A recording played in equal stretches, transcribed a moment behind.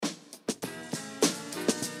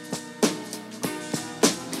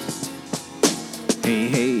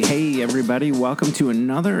Hey, everybody. Welcome to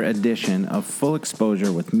another edition of Full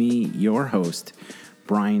Exposure with me, your host,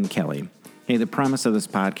 Brian Kelly. Hey, the premise of this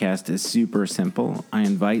podcast is super simple. I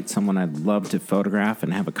invite someone I'd love to photograph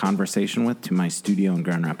and have a conversation with to my studio in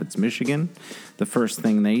Grand Rapids, Michigan. The first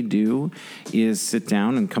thing they do is sit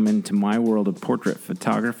down and come into my world of portrait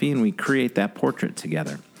photography, and we create that portrait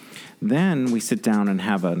together. Then we sit down and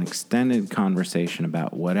have an extended conversation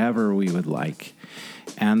about whatever we would like.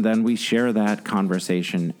 And then we share that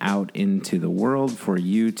conversation out into the world for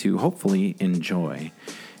you to hopefully enjoy.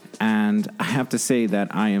 And I have to say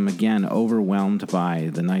that I am, again, overwhelmed by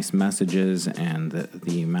the nice messages and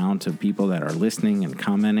the amount of people that are listening and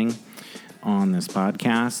commenting on this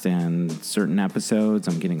podcast and certain episodes.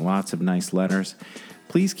 I'm getting lots of nice letters.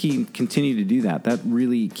 Please continue to do that. That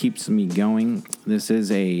really keeps me going. This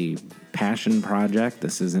is a passion project.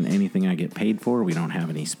 This isn't anything I get paid for. We don't have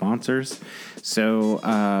any sponsors. So,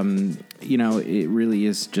 it really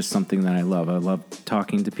is just something that I love. I love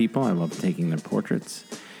talking to people. I love taking their portraits.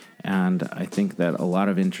 And I think that a lot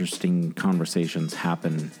of interesting conversations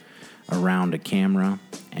happen around a camera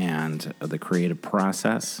and the creative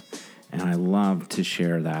process. And I love to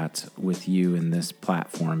share that with you in this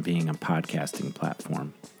platform, being a podcasting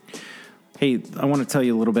platform. Hey, I want to tell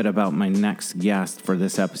you a little bit about my next guest for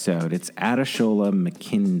this episode. It's Adeshola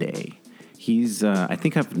Makinde. I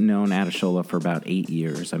think I've known Adeshola for about 8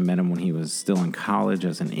 years. I met him when he was still in college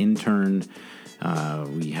as an intern.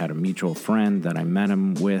 We had a mutual friend that I met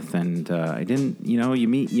him with, and you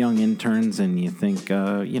meet young interns and you think,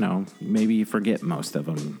 maybe you forget most of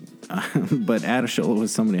them. But Adeshola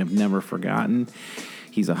was somebody I've never forgotten.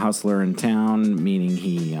 He's a hustler in town, meaning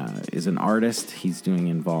he is an artist. He's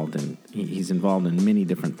involved in many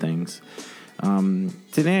different things.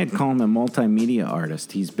 Today I'd call him a multimedia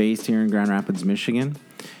artist. He's based here in Grand Rapids, Michigan,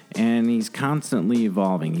 and he's constantly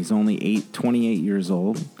evolving. He's only 28 years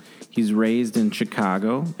old. He's raised in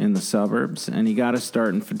Chicago, in the suburbs, and he got a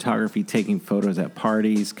start in photography taking photos at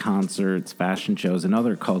parties, concerts, fashion shows, and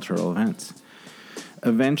other cultural events.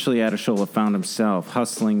 Eventually, Adeshola found himself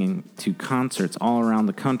hustling to concerts all around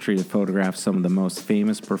the country to photograph some of the most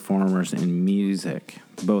famous performers in music,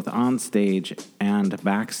 both on stage and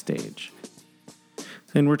backstage.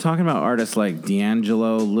 And we're talking about artists like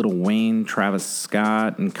D'Angelo, Lil Wayne, Travis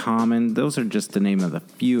Scott, and Common. Those are just to name of a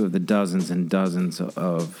few of the dozens and dozens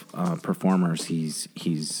of performers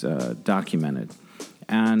he's documented.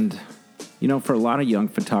 And, for a lot of young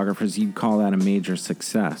photographers, you'd call that a major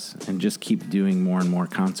success and just keep doing more and more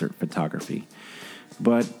concert photography.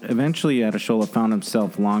 But eventually, Adeshola found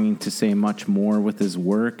himself longing to say much more with his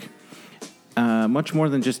work. Much more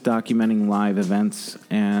than just documenting live events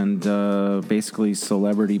and basically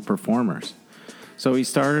celebrity performers. So he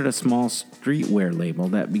started a small streetwear label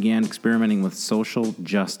that began experimenting with social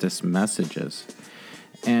justice messages.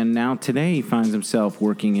 And now today he finds himself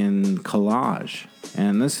working in collage.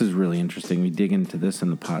 And this is really interesting. We dig into this in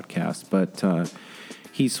the podcast. But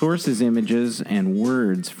he sources images and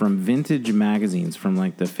words from vintage magazines from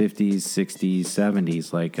like the 50s, 60s,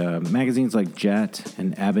 70s, like magazines like Jet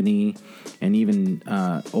and Ebony, and even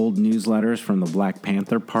old newsletters from the Black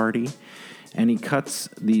Panther Party. And he cuts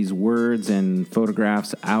these words and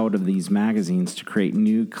photographs out of these magazines to create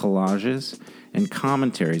new collages and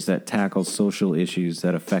commentaries that tackle social issues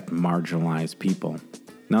that affect marginalized people.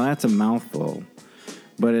 Now that's a mouthful.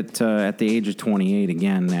 But at the age of 28,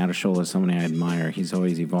 again, Adeshola is someone I admire. He's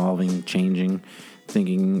always evolving, changing,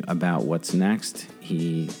 thinking about what's next.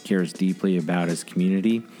 He cares deeply about his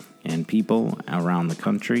community and people around the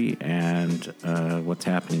country and what's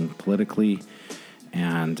happening politically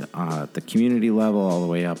and at the community level all the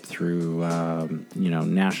way up through,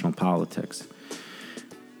 national politics.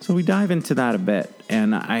 So we dive into that a bit,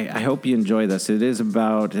 and I hope you enjoy this. It is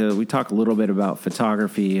about, we talk a little bit about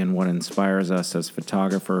photography and what inspires us as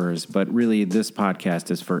photographers, but really this podcast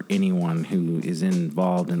is for anyone who is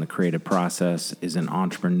involved in the creative process, is an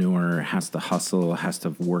entrepreneur, has to hustle, has to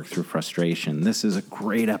work through frustration. This is a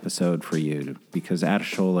great episode for you because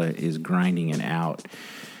Adeshola is grinding it out.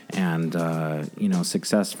 And,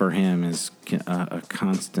 success for him is a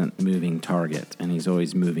constant moving target, and he's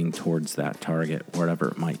always moving towards that target, whatever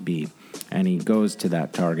it might be. And he goes to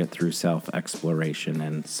that target through self-exploration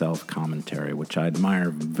and self-commentary, which I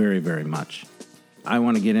admire very, very much. I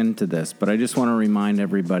want to get into this, but I just want to remind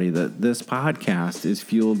everybody that this podcast is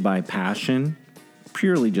fueled by passion,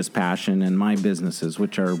 purely just passion, and my businesses,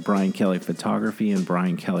 which are Brian Kelly Photography and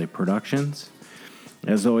Brian Kelly Productions.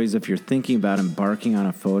 As always, if you're thinking about embarking on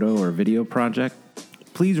a photo or video project,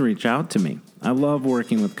 please reach out to me. I love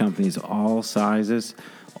working with companies all sizes,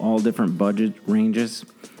 all different budget ranges,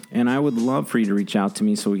 and I would love for you to reach out to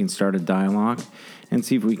me so we can start a dialogue and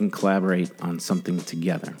see if we can collaborate on something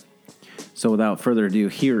together. So without further ado,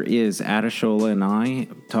 here is Adeshola and I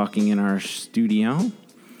talking in our studio.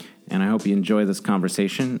 And I hope you enjoy this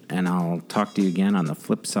conversation, and I'll talk to you again on the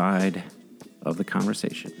flip side of the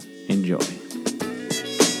conversation. Enjoy. 1,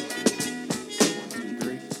 2,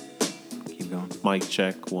 3. Keep going. Mic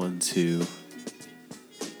check, 1, 2.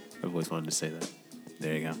 I've always wanted to say that.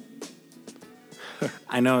 There you go.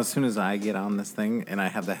 I know as soon as I get on this thing and I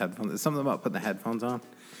have the headphones, there's something about putting the headphones on,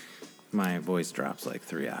 my voice drops like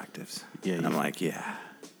 3 octaves. Yeah, and I'm like, it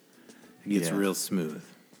gets real smooth.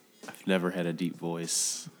 I've never had a deep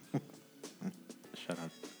voice. Shut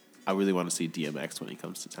up. I really want to see DMX when he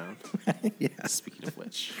comes to town. Yeah. Speaking of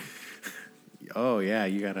which. Oh, yeah,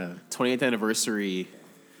 you got to... 28th anniversary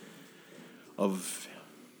of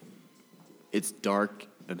It's Dark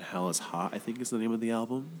and Hell is Hot, I think is the name of the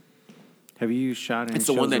album. Have you shot any It's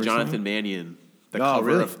the one that recently? Jonathan Mannion, the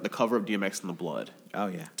cover of DMX in the Blood. Oh,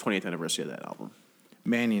 yeah. 20th anniversary of that album.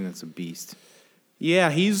 Mannion is a beast.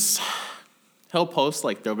 Yeah, he'll post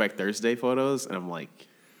like Throwback Thursday photos, and I'm like,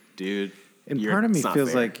 dude... And part of me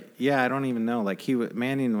feels like, I don't even know. Like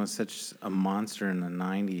Mannion was such a monster in the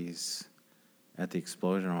 90s at the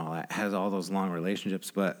Explosion and all that. Has all those long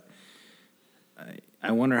relationships, but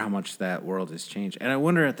I wonder how much that world has changed. And I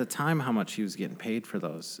wonder at the time how much he was getting paid for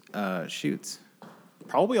those shoots.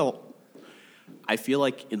 Probably I feel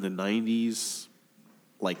like in the 90s,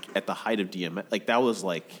 like at the height of DMX, like that was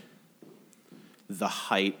like the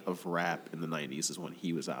height of rap in the 90s is when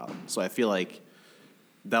he was out. So I feel like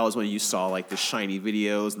that was when you saw like the shiny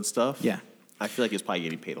videos and stuff. Yeah. I feel like he was probably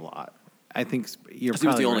getting paid a lot. I think you're Because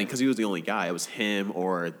probably he was the only guy. It was him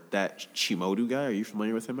or that Chimodu guy. Are you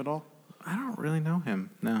familiar with him at all? I don't really know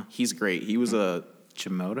him. No. He's great. He was a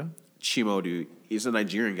Chimodu. He's a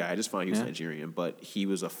Nigerian guy. I just found out he was Nigerian, but he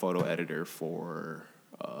was a photo editor for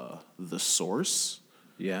The Source.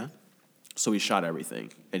 Yeah. So he shot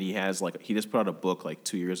everything. And he just put out a book like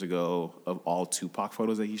 2 years ago of all Tupac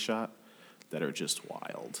photos that he shot that are just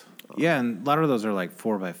wild. Yeah, and a lot of those are like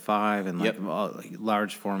 4x5 and like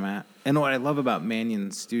large format. And what I love about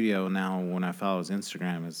Mannion's studio now when I follow his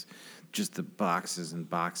Instagram is just the boxes and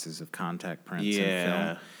boxes of contact prints and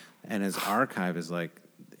film. And his archive is like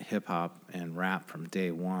hip hop and rap from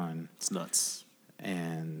day one. It's nuts.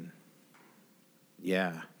 And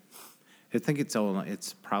yeah, I think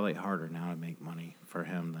it's probably harder now to make money for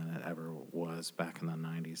him than it ever was back in the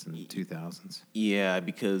 90s and 2000s. Yeah,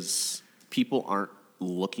 because people aren't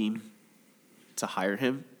looking to hire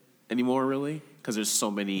him anymore, really, because there's so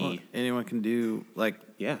many. Well, anyone can do,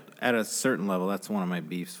 at a certain level. That's one of my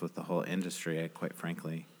beefs with the whole industry, quite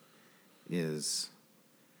frankly, is,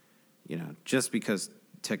 just because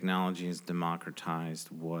technology has democratized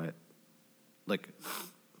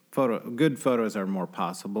good photos are more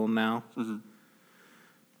possible now. Mm-hmm.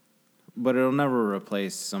 But it'll never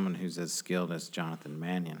replace someone who's as skilled as Jonathan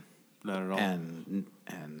Mannion. Not at all. And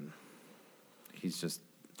he's just.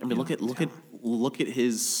 I mean, look at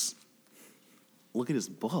his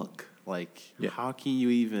book. Like, how can you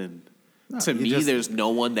even? There's no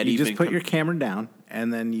one that you just put your camera down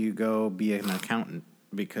and then you go be an accountant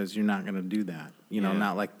because you're not going to do that.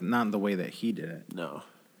 Not the way that he did it. No.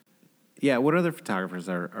 Yeah. What other photographers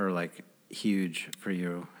are like huge for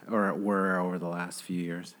you or were over the last few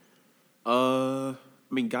years? I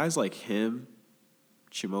mean, guys like him,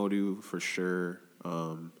 Chimodu for sure.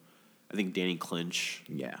 I think Danny Clinch.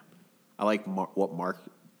 Yeah. I like Mark.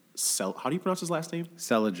 How do you pronounce his last name?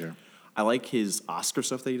 Seliger. I like his Oscar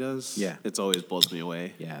stuff that he does. Yeah. It's always blows me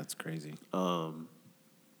away. Yeah, it's crazy. But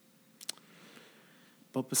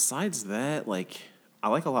besides that, I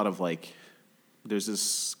like a lot of there's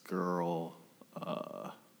this girl,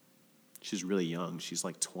 she's really young. She's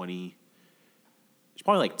 20. She's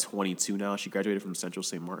probably 22 now. She graduated from Central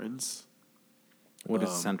St. Martin's. What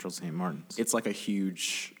is Central St. Martin's? It's a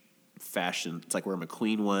huge fashion. It's where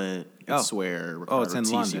McQueen went. It's where Ricardo it's in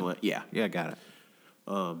Ortiz London. went. Yeah. Yeah, got it.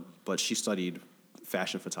 But she studied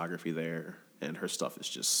fashion photography there, and her stuff is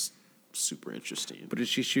just super interesting. But is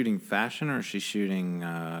she shooting fashion or is she shooting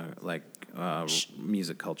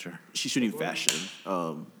music culture? She's shooting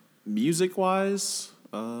fashion. Music-wise,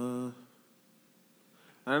 I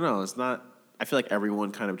don't know. It's not. I feel like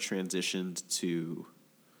everyone kind of transitioned to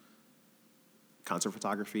concert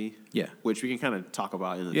photography. Yeah. Which we can kind of talk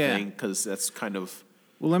about in the thing because that's kind of.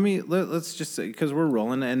 Well, let's just say, because we're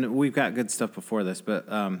rolling and we've got good stuff before this, but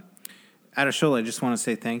Adeshola, I just want to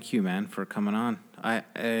say thank you, man, for coming on. I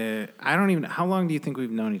don't even. How long do you think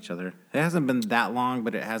we've known each other? It hasn't been that long,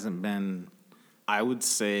 but it hasn't been. I would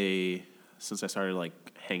say since I started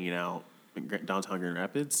hanging out in downtown Grand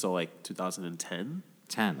Rapids, so 2010.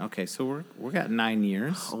 10. Okay, so we got 9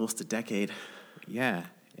 years. Almost a decade. Yeah,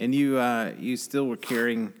 and you still were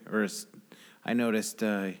carrying, I noticed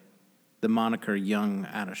the moniker "Young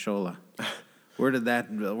Adeshola." Where did that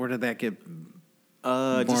get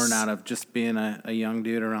born out of? Just being a young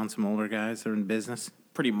dude around some older guys that are in business.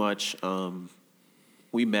 Pretty much.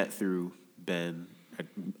 We met through Ben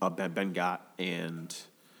Gott, and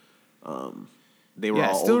they were all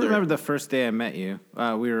older. I still remember the first day I met you.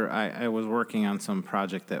 I was working on some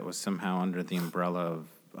project that was somehow under the umbrella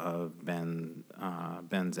of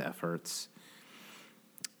Ben's efforts,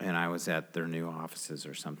 and I was at their new offices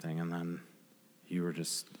or something, and then you were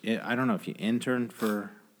just, I don't know if you interned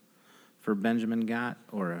for Benjamin Gott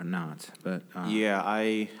or not, but how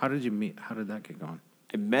did you meet? How did that get going?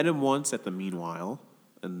 I met him once at the Meanwhile,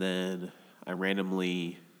 and then I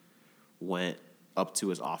randomly went up to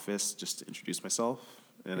his office just to introduce myself,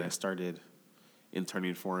 and I started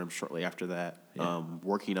interning for him shortly after that,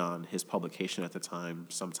 working on his publication at the time,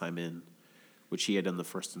 Sometime In, which he had done the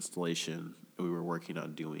first installation, and we were working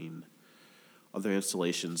on doing other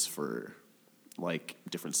installations for, like,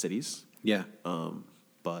 different cities. Yeah.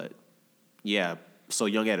 But, yeah, so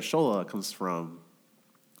Young Adeshola comes from,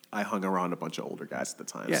 I hung around a bunch of older guys at the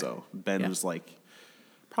time, so Ben was, like,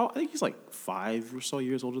 I think he's like 5 or so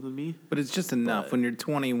years older than me. But it's just enough. When you're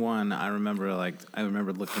 21, I remember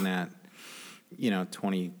looking at,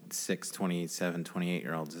 26, 27,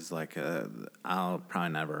 28-year-olds is like, I'll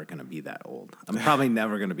probably never going to be that old. I'm probably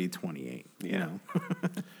never going to be 28, you know?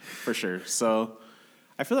 For sure. So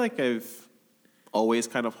I feel like I've always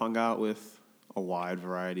kind of hung out with a wide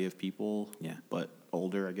variety of people, but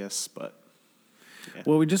older, I guess, but... Yeah.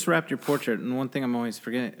 Well, we just wrapped your portrait, and one thing I'm always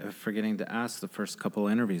forgetting to ask the first couple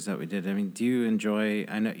of interviews that we did. I mean, do you enjoy?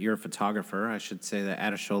 I know you're a photographer. I should say that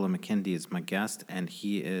Adeshola McKindy is my guest, and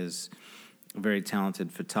he is a very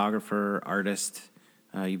talented photographer, artist.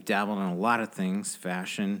 You've dabbled in a lot of things: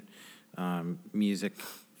 fashion, music,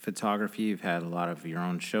 photography. You've had a lot of your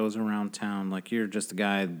own shows around town. Like, you're just a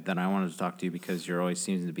guy that I wanted to talk to because you're always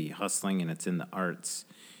seems to be hustling, and it's in the arts,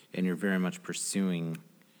 and you're very much pursuing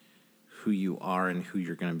who you are and who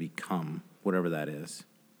you're going to become, whatever that is.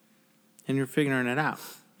 And you're figuring it out,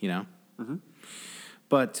 Mm-hmm.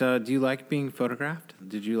 But do you like being photographed?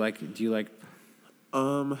 Do you like...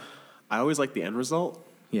 I always like the end result.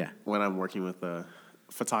 Yeah. When I'm working with a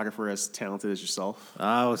photographer as talented as yourself.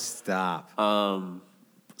 Oh, stop.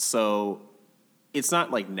 So it's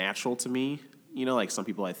not, like, natural to me. Like, some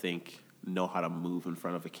people, I think, know how to move in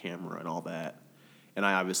front of a camera and all that. And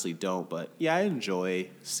I obviously don't, but yeah, I enjoy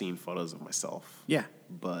seeing photos of myself. Yeah.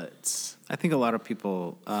 But I think a lot of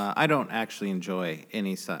people, I don't actually enjoy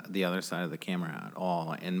the other side of the camera at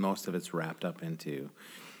all, and most of it's wrapped up into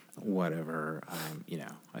whatever,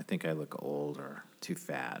 I think I look old or too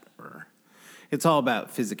fat, or it's all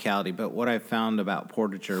about physicality. But what I've found about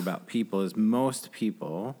portraiture, about people, is most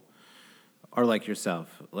people are like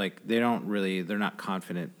yourself. Like, they're not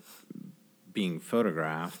confident being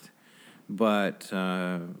photographed, but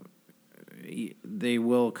they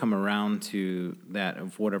will come around to that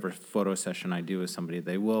of whatever photo session I do with somebody.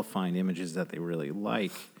 They will find images that they really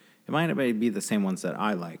like. It might not be the same ones that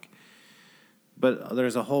I like, but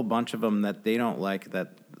there's a whole bunch of them that they don't like,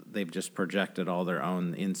 that they've just projected all their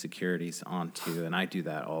own insecurities onto, and I do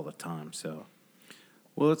that all the time. So,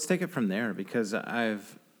 well, let's take it from there, because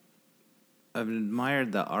I've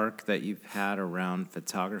admired the arc that you've had around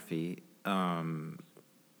photography.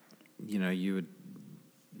 You would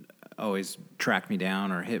always track me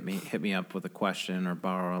down or hit me up with a question or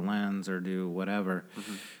borrow a lens or do whatever.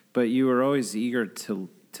 Mm-hmm. But you were always eager to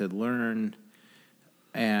learn,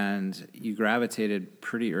 and you gravitated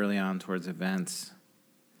pretty early on towards events.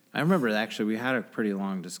 I remember, actually, we had a pretty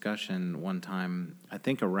long discussion one time, I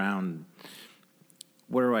think around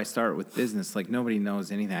where do I start with business? Like, nobody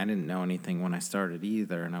knows anything. I didn't know anything when I started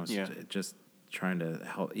either, and I was just trying to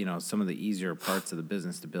help, some of the easier parts of the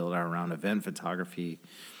business to build are around event photography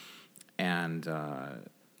and,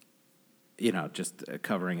 just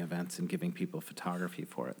covering events and giving people photography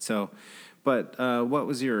for it. So, but what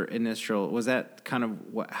was your was that kind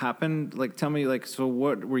of what happened? Like, tell me, like, so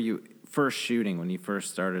what were you first shooting when you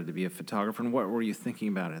first started to be a photographer, and what were you thinking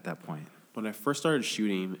about at that point? When I first started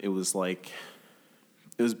shooting, it was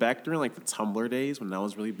back during, like, the Tumblr days when that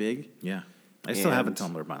was really big. Yeah. I still have a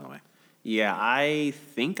Tumblr, by the way. Yeah, I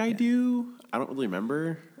think I do. I don't really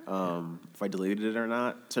remember if I deleted it or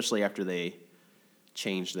not, especially after they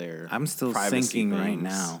change their I'm still privacy syncing right things.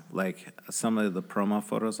 now. Like some of the promo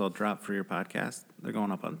photos I'll drop for your podcast, they're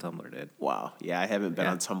going up on Tumblr, dude. Wow. Yeah, I haven't been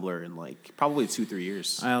Yeah. on Tumblr in like probably 2-3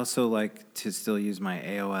 years. I also like to still use my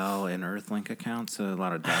AOL and Earthlink accounts, so a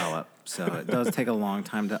lot of dial-up. So it does take a long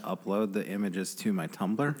time to upload the images to my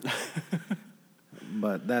Tumblr.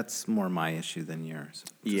 But that's more my issue than yours.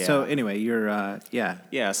 Yeah. So anyway, you're, yeah.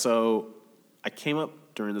 Yeah, so I came up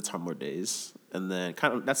during the Tumblr days, and then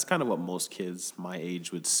that's kind of what most kids my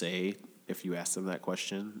age would say if you ask them that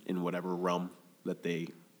question in whatever realm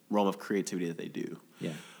of creativity that they do.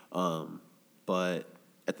 Yeah. But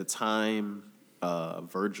at the time,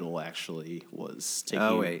 Virgil actually was taking.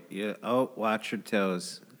 Oh, wait. Yeah. Oh, watch your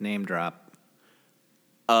toes. Name drop.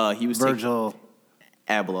 He was Virgil.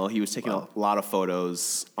 Abloh. He was taking a lot of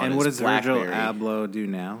photos on And his what does Virgil BlackBerry. Abloh do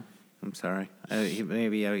now? I'm sorry.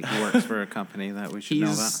 Maybe he works for a company that we should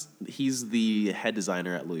know about. He's the head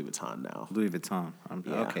designer at Louis Vuitton now. Louis Vuitton.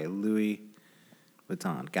 Yeah. Okay, Louis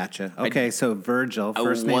Vuitton. Gotcha. Okay, so Virgil,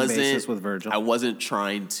 first name basis with Virgil. I wasn't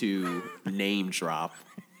trying to name drop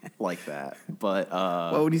like that, but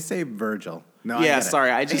What would you say, Virgil? No, I yeah, get it.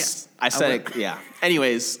 sorry. I said it. Yeah.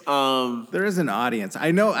 Anyways, There is an audience.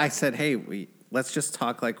 I know. I said, hey, let's just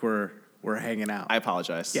talk like we're hanging out. I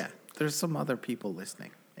apologize. Yeah, there's some other people listening.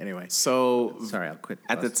 Anyway, So sorry, I'll quit.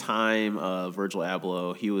 at the time, Virgil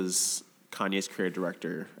Abloh, he was Kanye's creative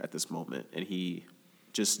director at this moment, and he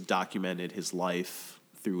just documented his life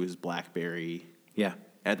through his BlackBerry. Yeah.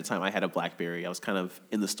 At the time, I had a BlackBerry. I was kind of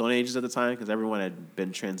in the Stone Ages at the time because everyone had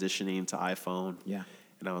been transitioning to iPhone. Yeah.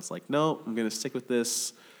 And I was like, no, I'm going to stick with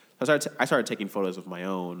this. I started taking photos of my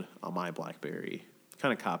own on my BlackBerry,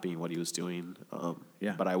 kind of copying what he was doing.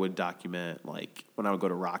 Yeah. But I would document, like, when I would go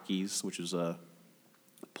to Rockies, which was a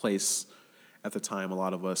place at the time a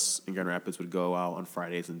lot of us in Grand Rapids would go out on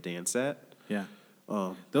Fridays and dance at. Yeah.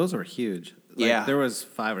 Those were huge. Like, Yeah. There was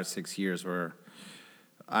 5 or 6 years where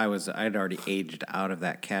I'd already aged out of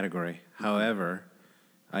that category. However,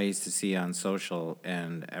 I used to see on social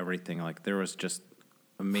and everything, like there was just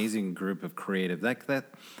amazing group of creative, like that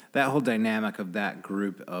whole dynamic of that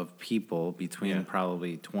group of people between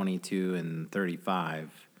probably 22 and 35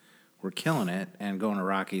 were killing it and going to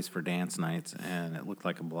Rockies for dance nights, and it looked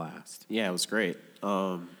like a blast. Yeah, it was great.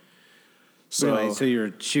 So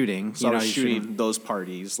you're shooting. So I was shooting those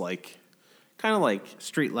parties, like, kind of like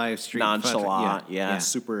street life, street nonchalant, yeah.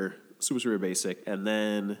 super basic. And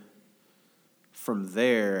then from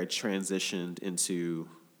there, I transitioned into,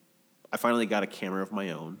 I finally got a camera of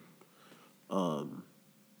my own,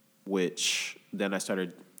 which then I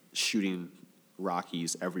started shooting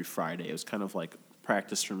Rockies every Friday. It was kind of like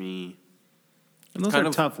practice for me. And those kind are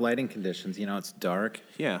of tough lighting conditions. It's dark.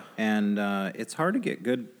 Yeah. And it's hard to get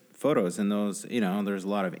good photos in those. There's a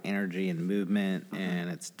lot of energy and movement, and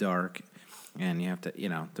it's dark. And you have to,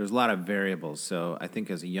 there's a lot of variables. So I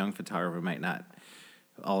think as a young photographer,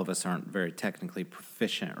 all of us aren't very technically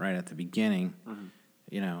proficient right at the beginning.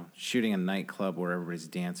 Mm-hmm. Shooting a nightclub where everybody's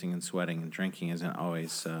dancing and sweating and drinking isn't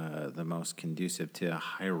always the most conducive to a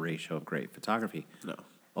high ratio of great photography. No.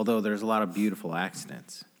 Although there's a lot of beautiful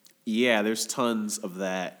accidents. Yeah, there's tons of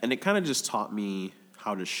that. And it kind of just taught me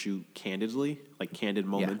how to shoot candidly, like candid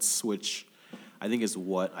moments, which I think is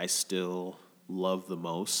what I still love the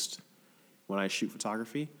most when I shoot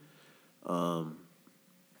photography. But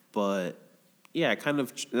yeah,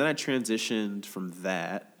 then I transitioned from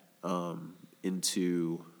that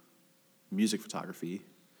into music photography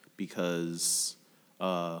because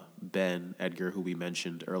Ben Edgar, who we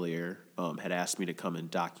mentioned earlier, had asked me to come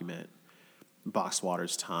and document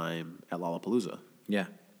Boxwater's time at Lollapalooza. Yeah.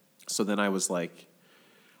 So then I was like,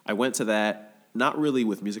 I went to that not really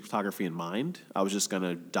with music photography in mind. I was just going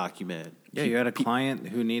to document. Yeah, you had a client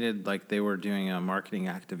who needed, they were doing a marketing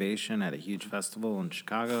activation at a huge festival in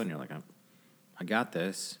Chicago, and you're like, I got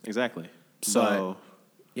this. Exactly. So,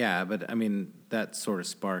 but I mean, that sort of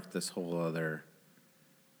sparked this whole other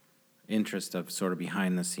interest of sort of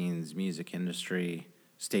behind the scenes music industry,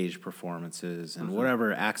 stage performances, and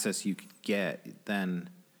whatever access you could get. Then,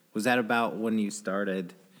 was that about when you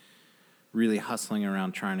started really hustling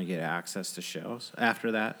around trying to get access to shows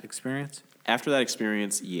after that experience? After that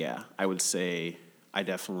experience, yeah, I would say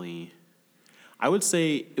it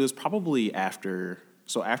was probably after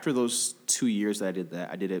those 2 years that I did that,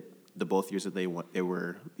 I did it the both years that they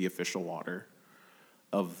were the official water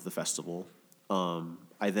of the festival.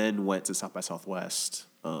 I then went to South by Southwest.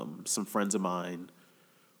 Some friends of mine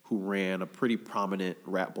who ran a pretty prominent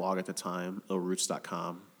rap blog at the time,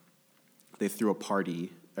 illroots.com, they threw a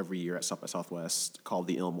party every year at South by Southwest called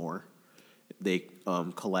the Illmore. They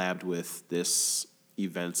collabed with this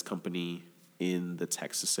events company in the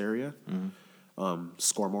Texas area.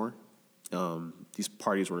 Scoremore. These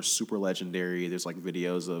parties were super legendary. There's like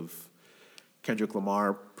videos of Kendrick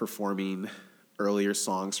Lamar performing earlier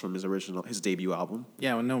songs from his debut album.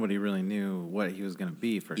 Yeah, well, nobody really knew what he was going to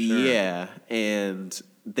be for sure. Yeah, and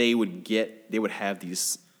they would have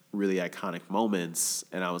these really iconic moments,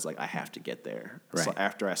 and I was like, I have to get there. Right. So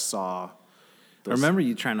after I saw, I remember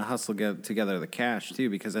you trying to hustle get together the cash too,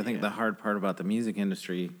 because I think the hard part about the music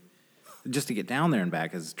industry, just to get down there and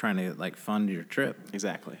back, is trying to like fund your trip.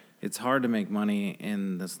 Exactly. It's hard to make money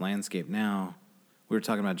in this landscape now. We were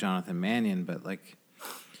talking about Jonathan Mannion, but like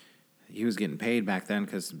he was getting paid back then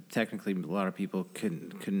because technically a lot of people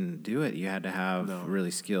couldn't do it. You had to have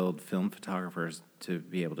really skilled film photographers to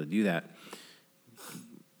be able to do that.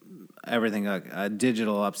 Everything like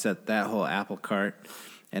digital upset that whole apple cart,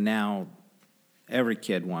 and now every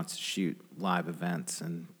kid wants to shoot live events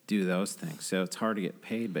and do those things. So it's hard to get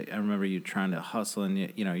paid. But I remember you trying to hustle, and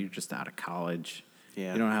you're just out of college.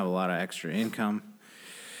 Yeah. You don't have a lot of extra income,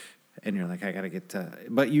 and you're like, I got to get to.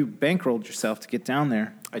 But you bankrolled yourself to get down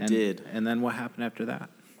there. I did. And then what happened after that?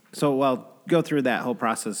 So, well, go through that whole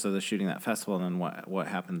process of the shooting that festival, and then what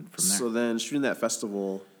happened from there. So then shooting that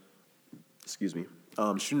festival,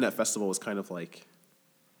 shooting that festival was kind of like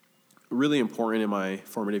really important in my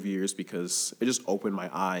formative years because it just opened my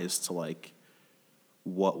eyes to like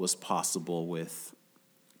what was possible with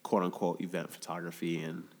quote unquote event photography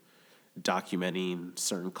and documenting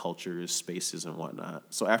certain cultures, spaces, and whatnot.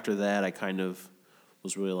 So after that, I kind of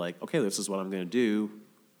was really like, okay, this is what I'm going to do.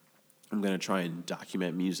 I'm going to try and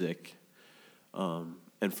document music.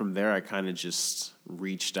 And from there, I kind of just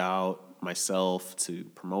reached out myself to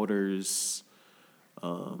promoters.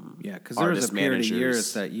 Because there was a period of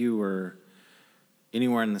years that you were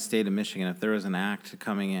anywhere in the state of Michigan, if there was an act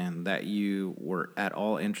coming in that you were at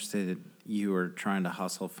all interested in, you were trying to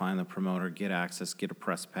hustle, find the promoter, get access, get a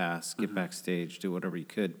press pass, get backstage, do whatever you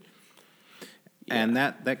could. Yeah. And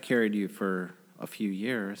that carried you for a few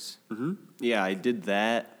years. Mm-hmm. Yeah, I did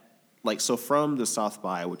that. Like, so from the South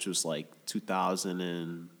by, which was like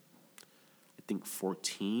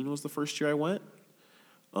 2014 was the first year I went,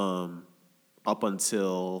 up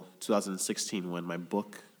until 2016 when my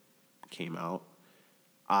book came out,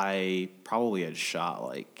 I probably had shot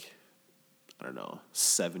like,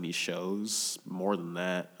 70 shows, more than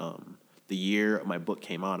that. The year my book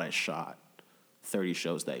came out, I shot 30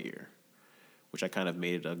 shows that year, which I kind of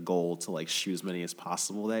made it a goal to like shoot as many as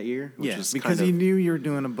possible that year. Which is because you knew you were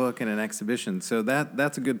doing a book and an exhibition. So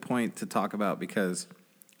that's a good point to talk about, because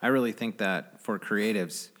I really think that for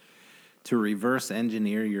creatives, to reverse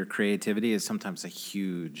engineer your creativity is sometimes a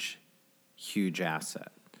huge, huge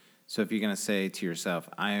asset. So if you're going to say to yourself,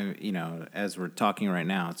 as we're talking right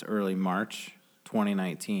now, it's early March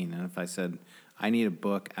 2019, and if I said, I need a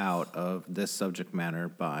book out of this subject matter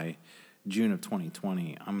by June of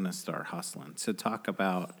 2020, I'm going to start hustling. So talk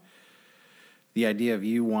about the idea of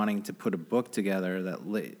you wanting to put a book together that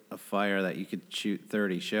lit a fire that you could shoot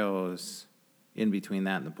 30 shows in between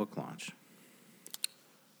that and the book launch.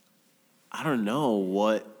 I don't know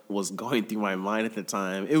what was going through my mind at the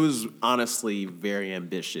time. It was honestly very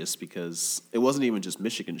ambitious because it wasn't even just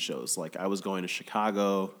Michigan shows. Like, I was going to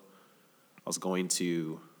Chicago, I was going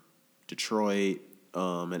to Detroit,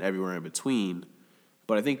 and everywhere in between.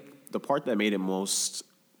 But I think the part that made it most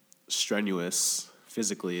strenuous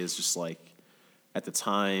physically is just like, at the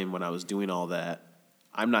time when I was doing all that,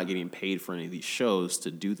 I'm not getting paid for any of these shows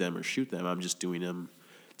to do them or shoot them. I'm just doing them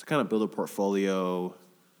to kind of build a portfolio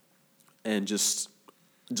and just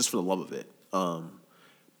for the love of it.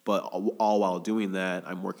 But all while doing that,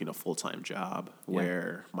 I'm working a full-time job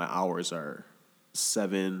where my hours are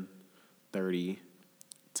 7:30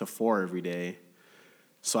 to 4 every day.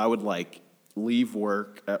 So I would like leave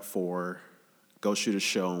work at 4, go shoot a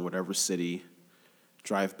show in whatever city,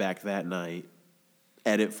 drive back that night,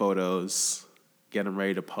 edit photos, get them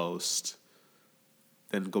ready to post,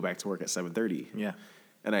 then go back to work at 7:30. Yeah.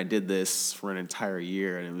 And I did this for an entire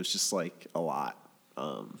year, and it was just like a lot.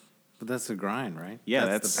 But that's the grind, right? Yeah,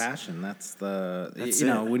 that's the passion. That's that's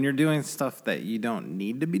when you're doing stuff that you don't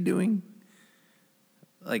need to be doing.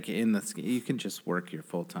 Like you can just work your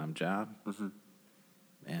full-time job,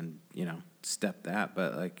 and step that.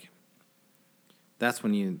 But like, that's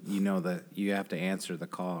when you know that you have to answer the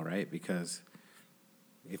call, right? Because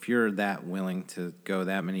if you're that willing to go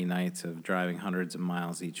that many nights of driving hundreds of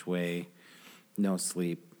miles each way, no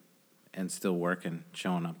sleep, and still working,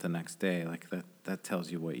 showing up the next day, like that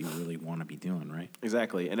tells you what you really want to be doing, right?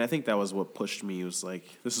 Exactly. And I think that was what pushed me. It was like,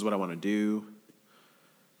 this is what I want to do,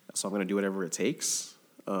 so I'm going to do whatever it takes.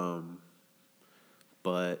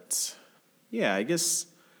 But yeah, I guess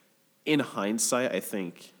in hindsight, I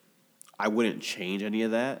think I wouldn't change any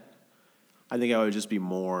of that. I think I would just be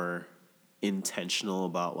more intentional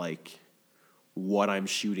about like what I'm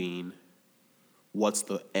shooting, what's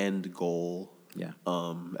the end goal. Yeah.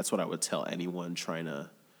 That's what I would tell anyone trying to.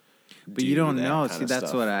 But you don't know. Kind See, of that's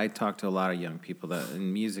stuff. what I talk to a lot of young people that,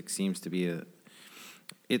 and music seems to be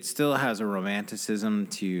it still has a romanticism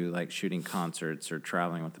to like shooting concerts or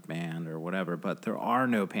traveling with a band or whatever, but there are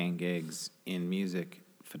no paying gigs in music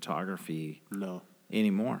photography No.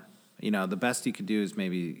 anymore. You know, the best you could do is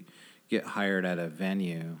maybe get hired at a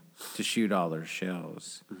venue to shoot all their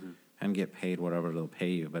shows and get paid whatever they'll pay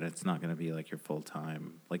you, but it's not going to be like your full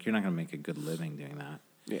time. Like you're not going to make a good living doing that.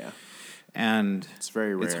 Yeah. And It's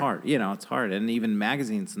very rare. It's hard. You know, it's hard. And even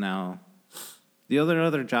magazines now. The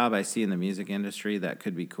other job I see in the music industry that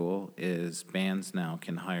could be cool is bands now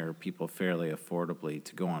can hire people fairly affordably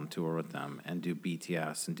to go on tour with them and do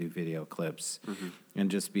BTS and do video clips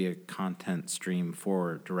and just be a content stream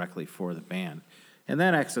directly for the band. And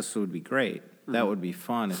that access would be great. That would be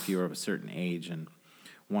fun if you were of a certain age and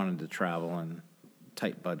wanted to travel and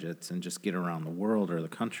tight budgets and just get around the world or the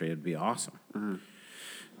country. It'd be awesome.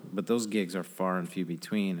 But those gigs are far and few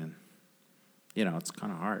between, and, you know, it's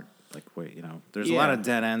kind of hard. Like, wait, you know, there's a lot of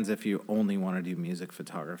dead ends if you only want to do music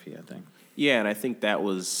photography, I think. Yeah, and I think that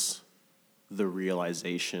was the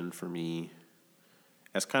realization for me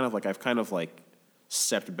as kind of like I've kind of like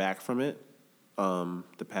stepped back from it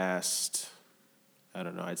the past, I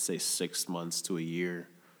don't know, I'd say 6 months to a year,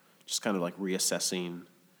 just kind of like reassessing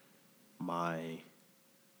my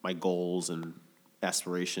goals and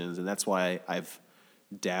aspirations, and that's why I've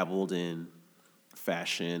dabbled in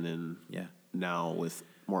fashion and now with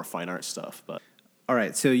more fine art stuff. But all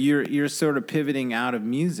right, so you're sort of pivoting out of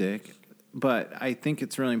music, but I think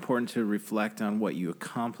it's really important to reflect on what you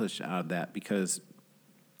accomplished out of that, because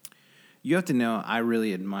you have to know I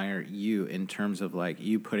really admire you in terms of like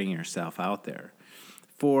you putting yourself out there.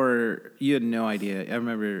 You had no idea. I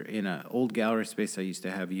remember in an old gallery space I used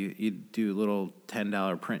to have, you'd do little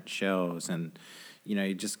 $10 print shows, and you know,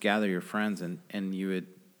 you just gather your friends and you would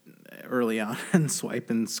early on and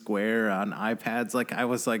swiping square on iPads. Like I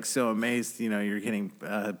was like so amazed, you know, you're getting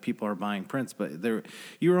people are buying prints, but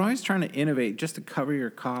you were always trying to innovate just to cover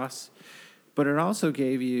your costs. But it also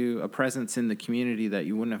gave you a presence in the community that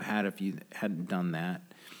you wouldn't have had if you hadn't done that.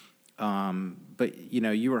 But you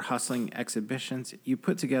know, you were hustling exhibitions. You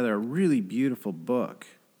put together a really beautiful book,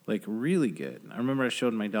 like really good. I remember I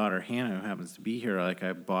showed my daughter Hannah, who happens to be here. Like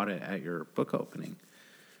I bought it at your book opening.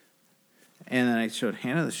 And then I showed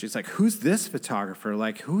Hannah this. She's like, "Who's this photographer?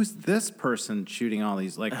 Like, who's this person shooting all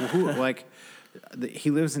these? Like, who? Like, he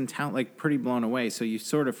lives in town." Like, pretty blown away. So you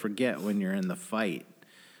sort of forget when you're in the fight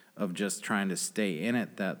of just trying to stay in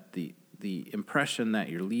it that the impression that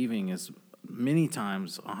you're leaving is many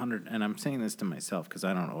times 100. And I'm saying this to myself because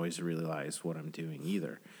I don't always realize what I'm doing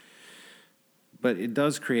either. But it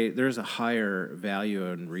does create. There's a higher value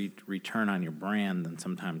and return on your brand than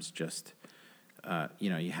sometimes just you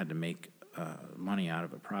know, you had to make money out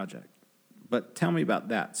of a project. But tell me about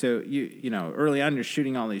that. So you know, early on you're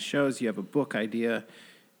shooting all these shows, you have a book idea,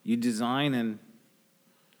 you design and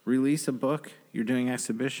release a book, you're doing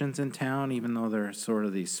exhibitions in town, even though they're sort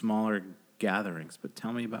of these smaller gatherings. But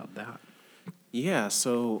tell me about that. yeah,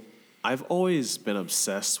 so I've always been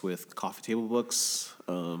obsessed with coffee table books.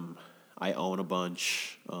 I own a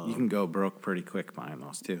bunch. You can go broke pretty quick buying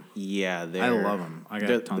those too. Yeah, I love them. I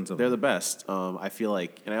got tons of them. They're the best. I feel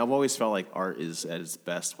like, and I've always felt like art is at its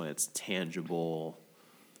best when it's tangible,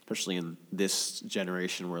 especially in this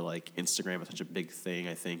generation where like Instagram is such a big thing.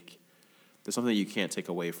 I think there's something you can't take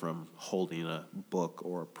away from holding a book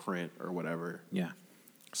or a print or whatever. Yeah.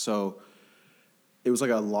 So it was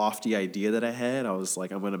like a lofty idea that I had. I was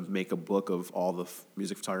like, I'm going to make a book of all the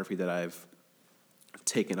music photography that I've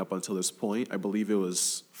taken up until this point. I believe it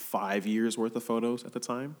was 5 years worth of photos at the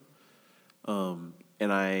time. And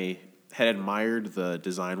I had admired the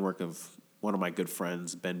design work of one of my good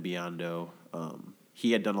friends, Ben Biondo.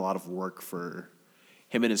 He had done a lot of work for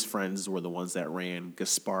him, and his friends were the ones that ran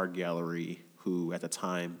Gaspard Gallery, who at the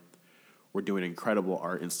time were doing incredible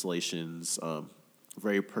art installations,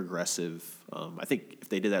 very progressive. I think if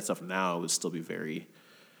they did that stuff now, it would still be very,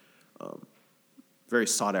 very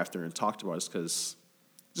sought after and talked about, because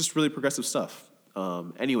just really progressive stuff.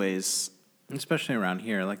 Anyways. Especially around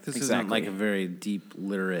here. Like, this isn't like a very deep,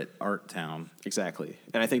 literate art town. Exactly.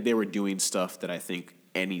 And I think they were doing stuff that I think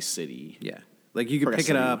any city. Yeah. Like, you could pick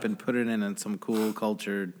it up and put it in some cool,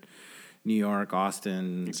 cultured New York,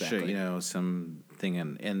 Austin, you know, something,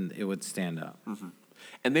 and it would stand up. Mm-hmm.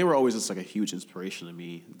 And they were always just like a huge inspiration to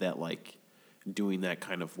me, that like doing that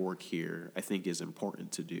kind of work here I think is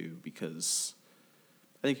important to do, because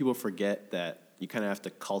I think people forget that you kind of have to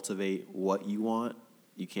cultivate what you want.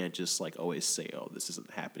 You can't just like always say, "Oh, this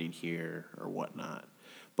isn't happening here" or whatnot.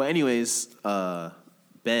 But anyways,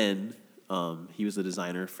 Ben, he was the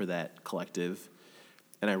designer for that collective,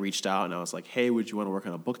 and I reached out and I was like, "Hey, would you want to work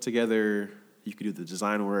on a book together? You could do the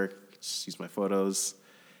design work, just use my photos."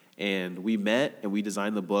 And we met and we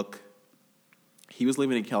designed the book. He was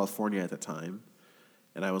living in California at the time,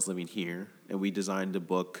 and I was living here, and we designed a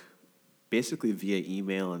book basically via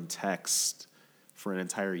email and text for an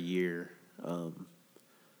entire year.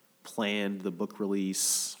 Planned the book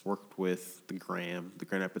release, worked with the Grand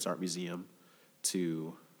Rapids Art Museum,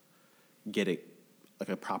 to get it like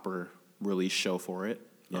a proper release show for it.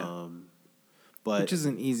 Yeah. But Which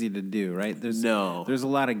isn't easy to do, right? There's a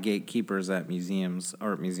lot of gatekeepers at museums,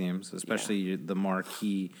 art museums, especially the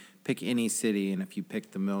marquee. Pick any city, and if you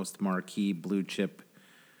pick the most marquee blue chip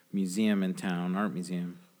museum in town, art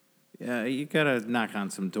museum, yeah, you gotta knock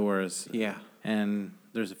on some doors. Yeah. And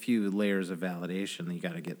there's a few layers of validation that you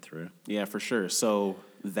gotta get through. Yeah, for sure. So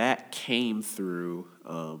that came through.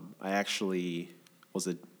 I actually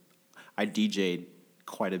I DJ'd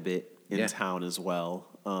quite a bit in town as well,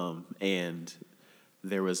 and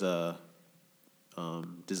there was a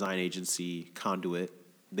design agency, Conduit.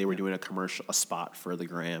 They were doing a spot for the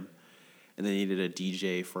Gram, and they needed a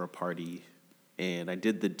DJ for a party. And I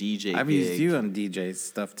did the DJ I've gig. used you on DJ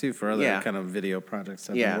stuff too for other kind of video projects.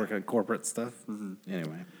 I've been working on corporate stuff. Mm-hmm.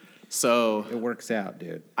 Anyway, so it works out,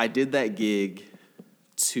 dude. I did that gig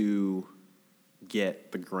to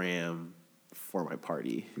get the Gram for my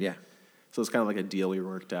party. Yeah. So it's kind of like a deal we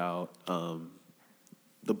worked out.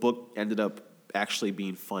 The book ended up actually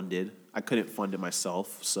being funded. I couldn't fund it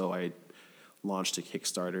myself, so I launched a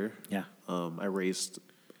Kickstarter. Yeah. I raised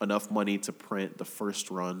enough money to print the first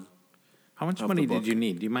run. How much money did you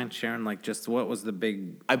need? Do you mind sharing, like, just what was the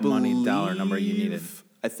big dollar number you needed?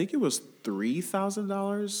 I think it was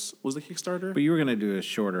 $3,000 was the Kickstarter. But you were going to do a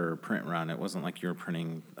shorter print run. It wasn't like you were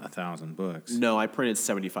printing 1,000 books. No, I printed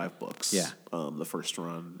 75 books. Yeah. The first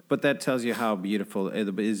run. But that tells you how beautiful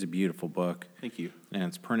it is. A beautiful book. Thank you. And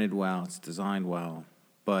it's printed well. It's designed well.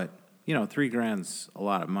 But, $3,000's a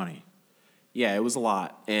lot of money. Yeah, it was a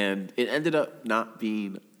lot. And it ended up not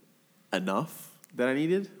being enough that I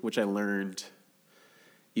needed, which I learned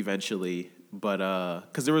eventually. But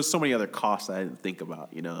because there was so many other costs I didn't think about.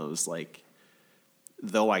 It was like,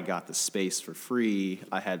 though I got the space for free,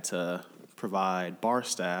 I had to provide bar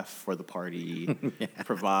staff for the party,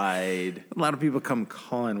 provide... A lot of people come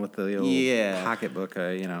calling with the old pocketbook,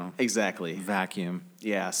 Exactly. vacuum.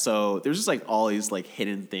 Yeah, so there's just like all these like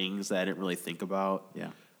hidden things that I didn't really think about. Yeah.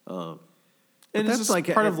 And it's just like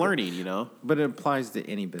part of learning, But it applies to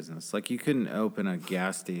any business. Like, you couldn't open a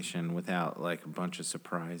gas station without, like, a bunch of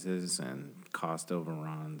surprises and cost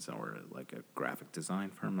overruns, or, like, a graphic design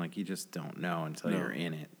firm. Like, you just don't know until you're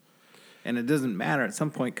in it. And it doesn't matter at some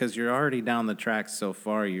point, because you're already down the tracks so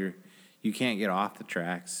far, you can't get off the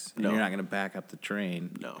tracks, and you're not going to back up the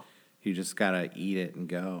train. No. You just got to eat it and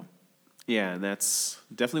go. Yeah, and that's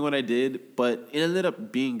definitely what I did. But it ended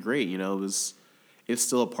up being great, It's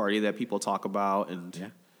still a party that people talk about,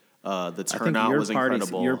 and the turnout was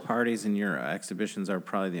incredible. Your parties and your exhibitions are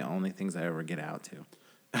probably the only things I ever get out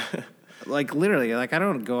to. Like, literally, like, I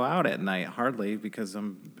don't go out at night hardly because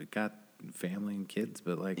got family and kids,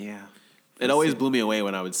 but like... Yeah. It always blew me away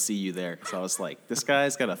when I would see you there, because I was like, this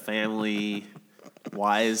guy's got a family.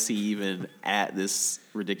 Why is he even at this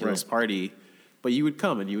ridiculous party? But you would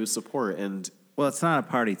come and you would support, and... Well, it's not a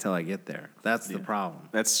party till I get there. That's the problem.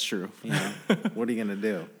 That's true. What are you going to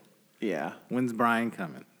do? Yeah. When's Brian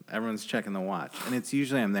coming? Everyone's checking the watch. And it's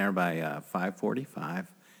usually I'm there by 5:45,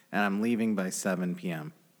 and I'm leaving by 7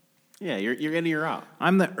 p.m. Yeah, you're in or you're out.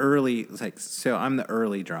 I'm the early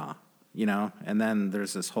draw, And then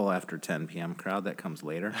there's this whole after 10 p.m. crowd that comes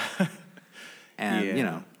later. And,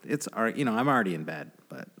 I'm already in bed,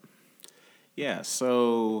 but... Yeah,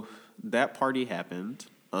 so that party happened.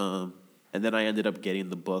 And then I ended up getting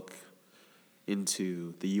the book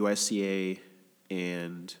into the USCA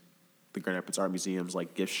and the Grand Rapids Art Museum's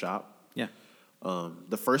like gift shop. Yeah.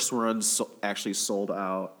 The first run actually sold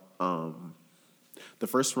out. The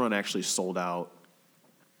first run actually sold out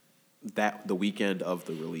the weekend of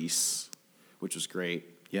the release, which was great.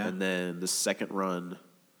 Yeah. And then the second run.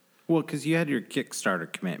 Well, because you had your Kickstarter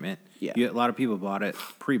commitment. Yeah. A lot of people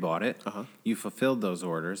pre-bought it. Uh-huh. You fulfilled those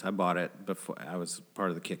orders. I bought it before. I was part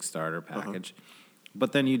of the Kickstarter package.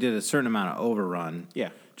 But then you did a certain amount of overrun. Yeah.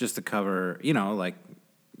 Just to cover, you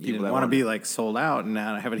didn't want to be like sold out and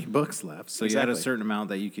not have any books left. So you had a certain amount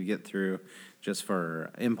that you could get through just for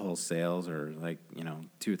impulse sales, or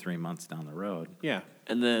 2 or 3 months down the road. Yeah.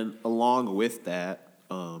 And then along with that,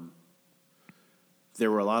 There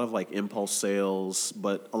were a lot of like impulse sales,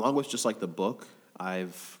 but along with just like the book,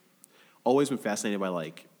 I've always been fascinated by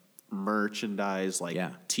like merchandise, like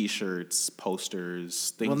T-shirts,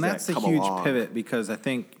 posters, things and that's that come a huge along. pivot because I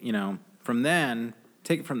think, from then,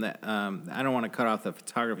 take it from that. I don't want to cut off the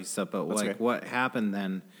photography stuff, but That's okay. what happened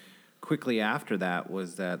then quickly after that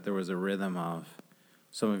was that there was a rhythm of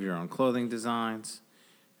some of your own clothing designs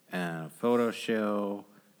and a photo show,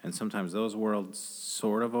 and sometimes those worlds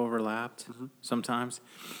sort of overlapped sometimes.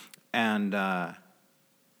 And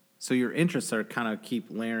so your interests are kind of keep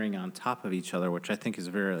layering on top of each other, which I think is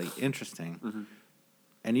very interesting.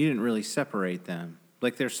 And you didn't really separate them.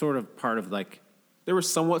 Like they're sort of part of like... They were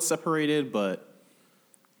somewhat separated, but...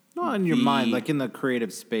 No, in your mind, like in the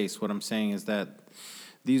creative space, what I'm saying is that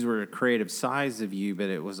these were creative sides of you, but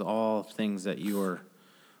it was all things that you were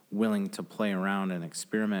willing to play around and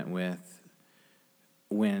experiment with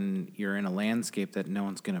when you're in a landscape that no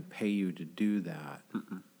one's going to pay you to do that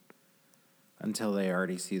until they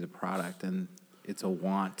already see the product. And it's a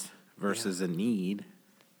want versus a need.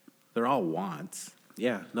 They're all wants.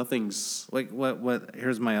 Yeah, nothing's... Like, what?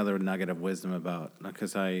 Here's my other nugget of wisdom about,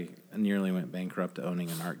 because I nearly went bankrupt owning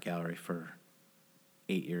an art gallery for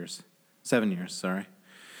 7 years, sorry.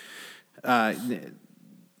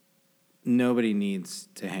 Nobody needs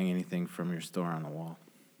to hang anything from your store on the wall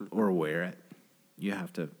or wear it.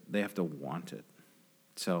 They have to want it.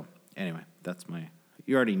 So, anyway,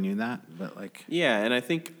 you already knew that, but like... Yeah, and I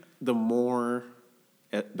think the more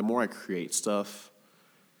I create stuff,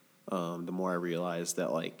 the more I realize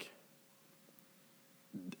that like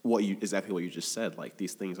exactly what you just said, like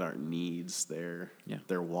these things aren't needs, they're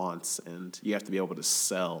wants, and you have to be able to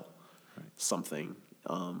sell something.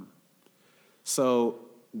 So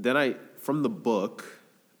then from the book,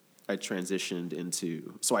 I transitioned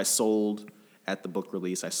into, so I sold at the book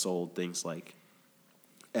release, I sold things like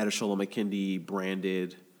Adishola McKindy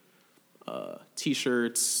branded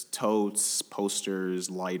T-shirts, totes, posters,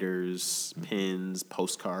 lighters, pins,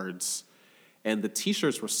 postcards, and the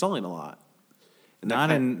T-shirts were selling a lot. And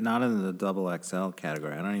not in the double XL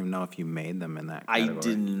category. I don't even know if you made them in that category. I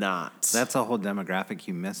did not. That's a whole demographic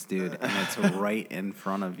you missed, dude, and it's right in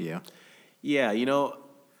front of you. Yeah,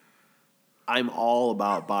 I'm all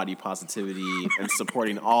about body positivity and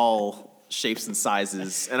supporting all shapes and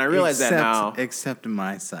sizes, and I realize that now. Except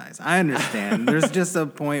my size. I understand. There's just a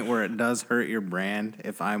point where it does hurt your brand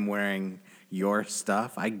if I'm wearing your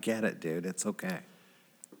stuff. I get it, dude. It's okay.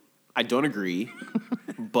 I don't agree,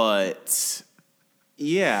 but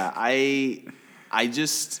yeah, I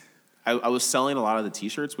was selling a lot of the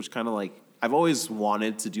T-shirts, which kind of like, I've always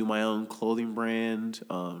wanted to do my own clothing brand.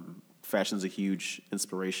 Fashion's a huge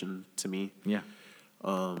inspiration to me. Yeah.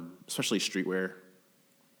 Especially streetwear.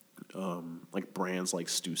 Like brands like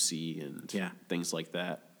Stussy and things like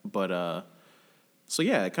that. But so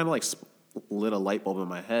yeah, it kind of like lit a light bulb in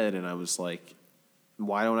my head, and I was like,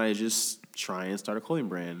 why don't I just try and start a clothing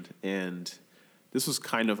brand? And this was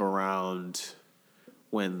kind of around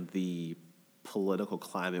when the political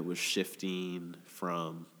climate was shifting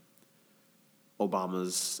from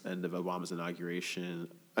Obama's end of Obama's inauguration,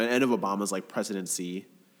 end of Obama's like presidency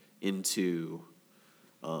into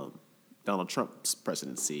Donald Trump's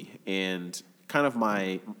presidency, and kind of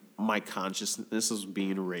my consciousness was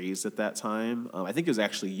being raised at that time. I think it was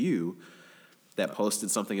actually you that posted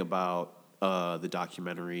something about the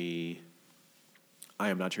documentary "I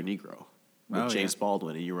Am Not Your Negro" with James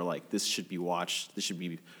Baldwin, and you were like, "This should be watched. This should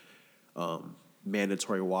be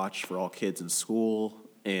mandatory watch for all kids in school."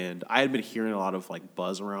 And I had been hearing a lot of like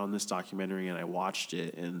buzz around this documentary, and I watched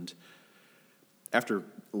it, and after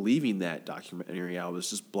leaving that documentary, I was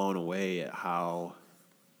just blown away at how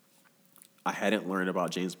I hadn't learned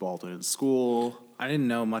about James Baldwin in school. I didn't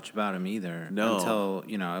know much about him either until,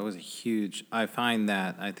 it was a huge... I find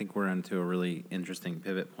that I think we're into a really interesting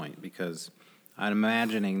pivot point, because I'm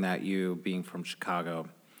imagining that you being from Chicago,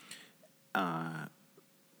 and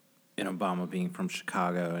Obama being from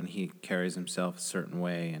Chicago, and he carries himself a certain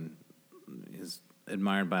way and is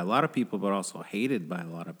admired by a lot of people, but also hated by a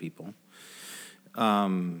lot of people.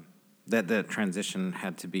 That transition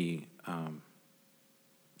had to be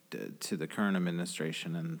to the current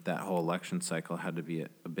administration, and that whole election cycle had to be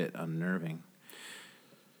a bit unnerving.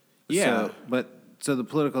 Yeah. So the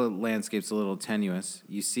political landscape's a little tenuous.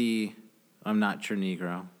 You see I'm Not Your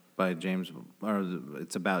Negro by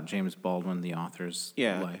it's about James Baldwin, the author's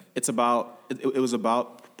life. It was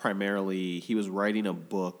about primarily, he was writing a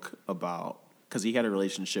book about, because he had a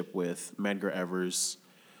relationship with Medgar Evers,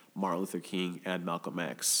 Martin Luther King, and Malcolm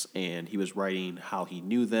X, and he was writing how he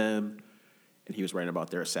knew them, and he was writing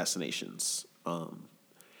about their assassinations.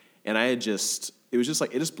 And I had just it was just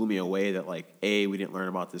like, it just blew me away that like, we didn't learn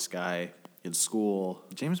about this guy in school.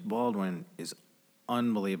 James Baldwin is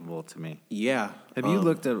unbelievable to me. Yeah. Have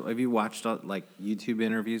you watched like YouTube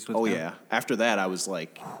interviews with him? Oh yeah. After that, I was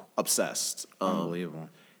like obsessed. Unbelievable.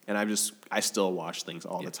 And I still watch things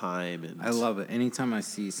all the time. And I love it. Anytime I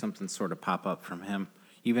see something sort of pop up from him,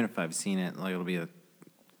 even if I've seen it, like it'll be a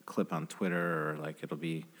clip on Twitter or like it'll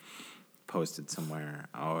be posted somewhere,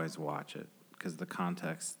 I always watch it because the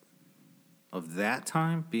context of that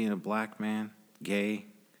time, being a black man, gay,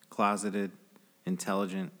 closeted,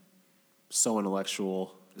 intelligent, so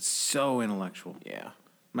intellectual. so intellectual. Yeah.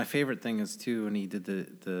 My favorite thing is too when he did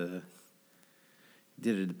did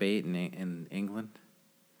a debate in England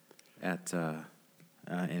at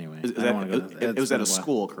anyway. It was at a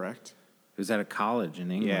school, correct? It was at a college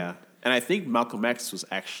in England. Yeah. And I think Malcolm X was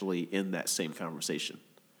actually in that same conversation.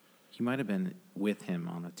 He might have been with him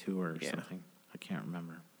on a tour or Yeah. something. I can't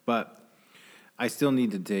remember. But I still need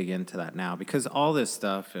to dig into that now because all this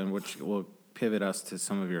stuff, and which will pivot us to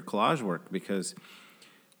some of your collage work, because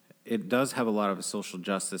it does have a lot of social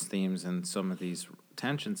justice themes and some of these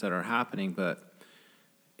tensions that are happening. But,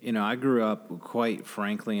 you know, I grew up quite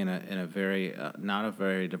frankly in a very, not a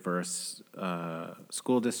very diverse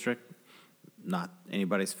school district. Not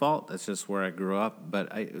anybody's fault. That's just where I grew up.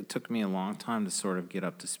 But it took me a long time to sort of get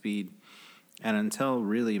up to speed, and until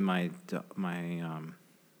really my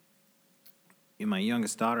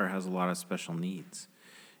youngest daughter has a lot of special needs,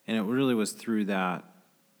 and it really was through that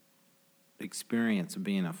experience of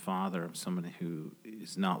being a father of somebody who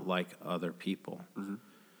is not like other people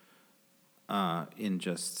in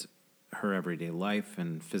just her everyday life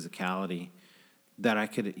and physicality, that I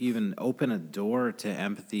could even open a door to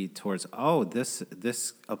empathy towards,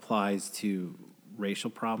 this applies to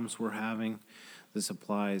racial problems we're having. This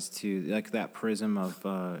applies to like that prism of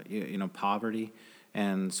poverty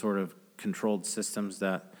and sort of controlled systems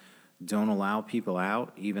that don't allow people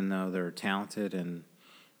out, even though they're talented and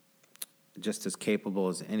just as capable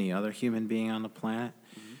as any other human being on the planet.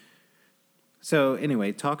 So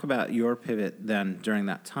anyway, talk about your pivot then during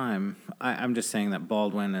that time. I'm just saying that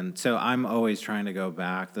Baldwin, and so I'm always trying to go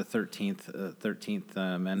back. The 13th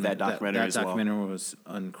Amendment. That documentary as well. That documentary was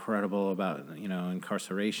incredible about,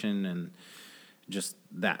 incarceration and just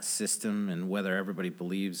that system and whether everybody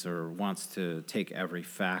believes or wants to take every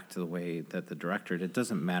fact the way that the director did. It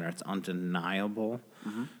doesn't matter. It's undeniable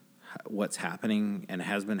what's happening and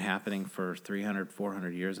has been happening for 300,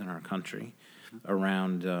 400 years in our country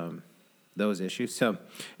around those issues. So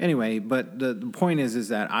anyway, but the point is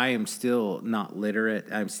that I am still not literate.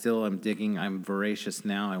 I'm digging. I'm voracious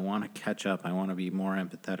now. I want to catch up. I want to be more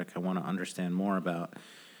empathetic. I want to understand more about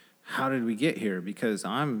how did we get here, because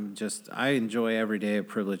I enjoy every day of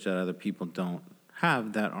privilege that other people don't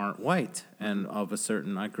have that aren't white. And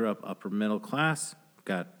I grew up upper middle class,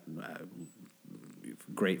 got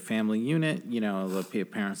great family unit, the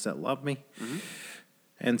parents that love me.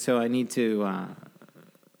 And so I need to,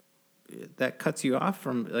 that cuts you off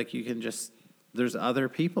from, like, there's other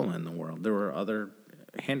people in the world. There were other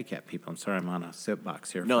handicapped people. I'm sorry, I'm on a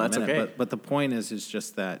soapbox here for a minute. No, that's okay. But the point is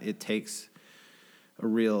just that it takes a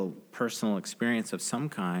real personal experience of some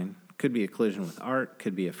kind. Could be a collision with art,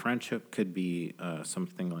 could be a friendship, could be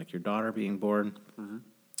something like your daughter being born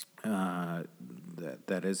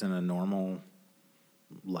that isn't a normal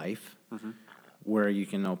life, where you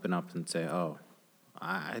can open up and say,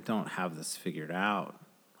 I don't have this figured out.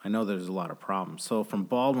 I know there's a lot of problems. So from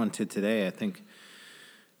Baldwin to today, I think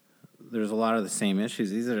there's a lot of the same issues.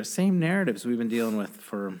 These are the same narratives we've been dealing with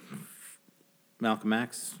for Malcolm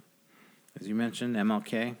X, as you mentioned,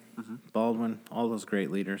 MLK, Baldwin, all those great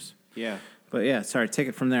leaders. Yeah. But yeah, sorry, take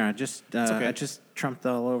it from there. I just okay. I just trumped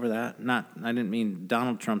all over that. I didn't mean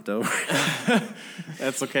Donald trumped over.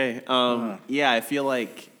 That's okay. Yeah, I feel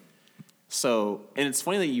like so, and it's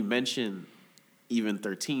funny that you mentioned even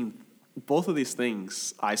 13. Both of these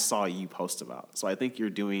things I saw you post about. So I think you're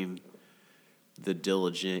doing the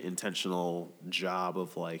diligent, intentional job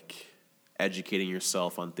of like educating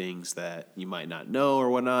yourself on things that you might not know or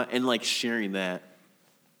whatnot, and like sharing that,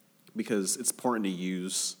 because it's important to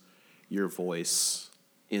use your voice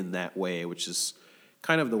in that way, which is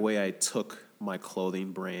kind of the way I took my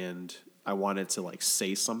clothing brand. I wanted to like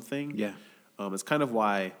say something. Yeah. It's kind of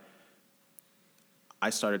why I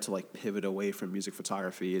started to like pivot away from music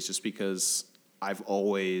photography. It's just because I've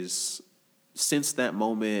always, since that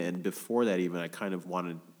moment and before that even, I kind of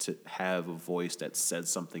wanted to have a voice that said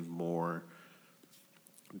something more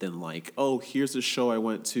than like, oh, here's the show I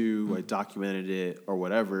went to, I documented it or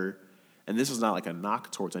whatever. And this is not like a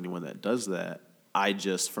knock towards anyone that does that. I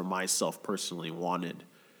just, for myself personally, wanted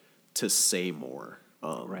to say more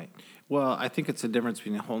Right. Well, I think it's a difference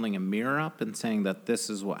between holding a mirror up and saying that this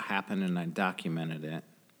is what happened and I documented it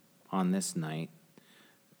on this night,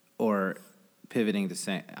 or pivoting to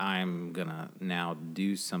say, I'm going to now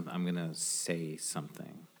do something, I'm going to say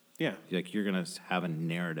something. Yeah. Like you're going to have a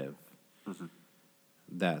narrative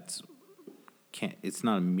that's, it's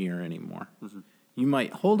not a mirror anymore. You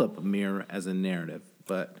might hold up a mirror as a narrative,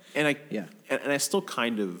 but And yeah. and I still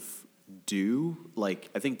kind of do. Like,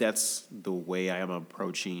 I think that's the way I am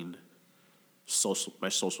approaching my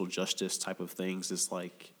social justice type of things, is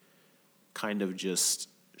like kind of just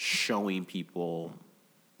showing people,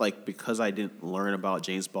 like, because I didn't learn about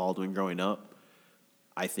James Baldwin growing up,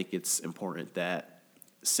 I think it's important that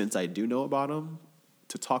since I do know about him,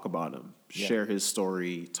 to talk about him, share his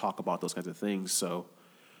story, talk about those kinds of things. So,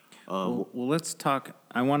 Well, let's talk.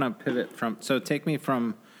 I want to pivot from. So take me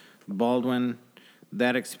from Baldwin,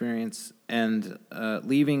 that experience, and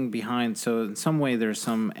leaving behind. So in some way, there's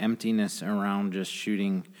some emptiness around just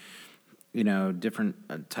shooting,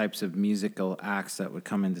 different types of musical acts that would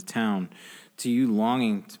come into town. To you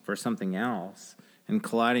longing for something else and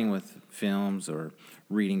colliding with films or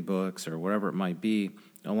reading books or whatever it might be,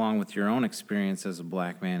 along with your own experience as a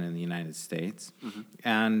black man in the United States,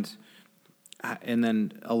 and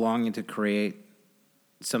then a longing to create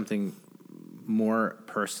something more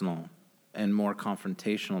personal and more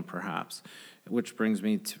confrontational, perhaps, which brings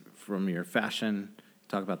me to, from your fashion,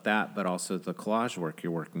 talk about that, but also the collage work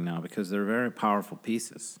you're working now, because they're very powerful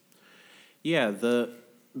pieces. yeah, the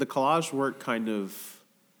collage work kind of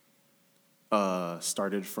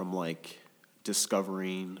started from like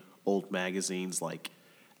discovering old magazines like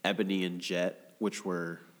Ebony and Jet, which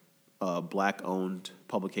were black-owned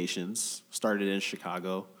publications started in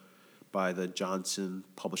Chicago by the Johnson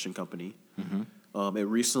Publishing Company. It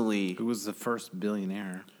recently... Who was the first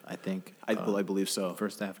billionaire, I think? I believe so.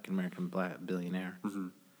 First African-American black billionaire.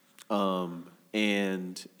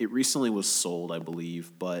 And it recently was sold, I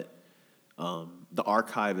believe, but the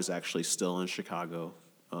archive is actually still in Chicago.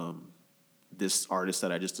 This artist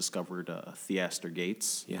that I just discovered, Theaster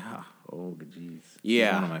Gates. Yeah. Oh, geez. Yeah.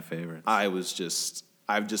 He's one of my favorites.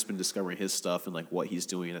 I've just been discovering his stuff and like what he's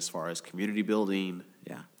doing as far as community building.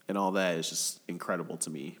 Yeah. And all that is just incredible to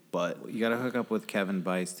me. But you got to hook up with Kevin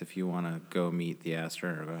Beist if you want to go meet the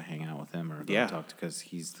Astor or go hang out with him or go talk to, because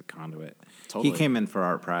he's the conduit. Totally. He came in for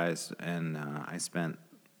Art Prize, and I spent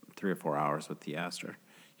 3 or 4 hours with the Astor.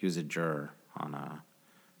 He was a juror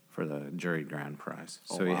for the jury grand prize,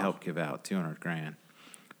 so he helped give out $200,000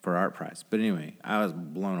 for Art Prize. But anyway, I was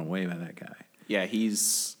blown away by that guy. Yeah,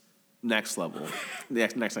 he's next level,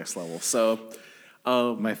 next level. So.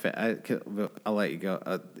 I'll let you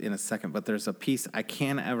go in a second, but there's a piece I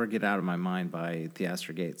can't ever get out of my mind by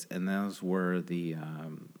Theaster Gates, and those were the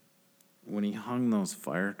when he hung those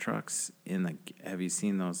fire trucks in the. Have you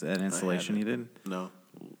seen that installation he did? No.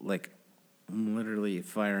 Like, literally,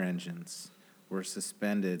 fire engines were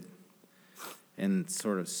suspended, and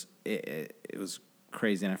sort of it was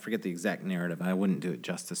crazy, and I forget the exact narrative. I wouldn't do it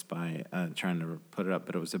justice by trying to put it up,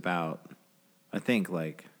 but it was about, I think,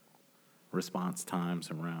 like, response times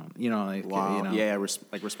around, Wow.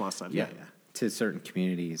 Like response times. Yeah, to certain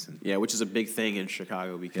communities. And which is a big thing in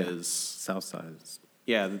Chicago because South Side.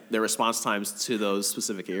 The response times to those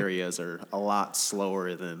specific areas are a lot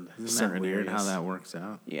slower than certain weird areas. how that works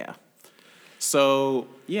out? Yeah. So,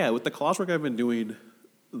 with the collage work I've been doing,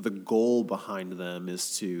 the goal behind them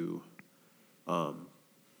is to I've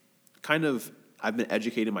been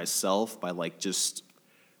educating myself by like just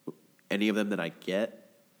any of them that I get.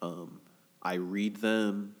 I read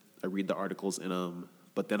them, I read the articles in them,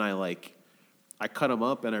 but then I cut them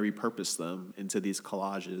up and I repurpose them into these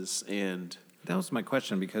collages. And that was my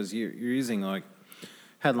question, because you're using like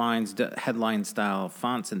headline style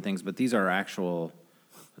fonts and things, but these are actual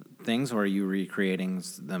things, or are you recreating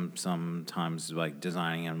them sometimes, like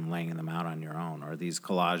designing them, laying them out on your own? Or are these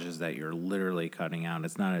collages that you're literally cutting out?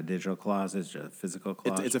 It's not a digital collage, it's just a physical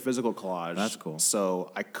collage? It's a physical collage. That's cool.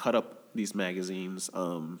 So I cut up these magazines,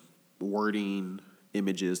 wording,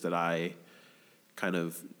 images that I kind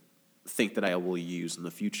of think that I will use in the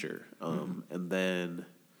future. And then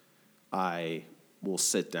I will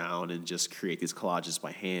sit down and just create these collages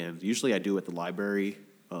by hand. Usually I do it at the library,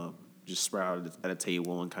 just spread out at a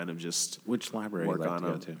table and kind of just Which library work you like on to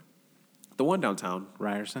go them. to? The one downtown.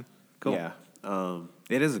 Ryerson? Cool. Yeah.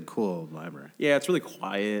 It is a cool library. Yeah, it's really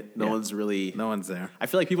quiet. No one's there. I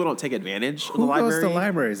feel like people don't take advantage of the Who library. goes to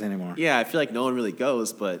libraries anymore? Yeah, I feel like no one really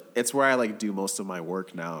goes, but it's where I like do most of my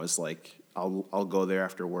work now. Is like I'll go there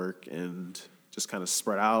after work and just kind of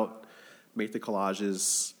spread out, make the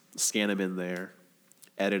collages, scan them in there,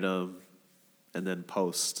 edit them, and then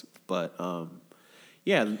post. But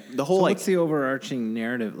Yeah, the whole So like what's the overarching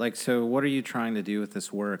narrative? Like, so what are you trying to do with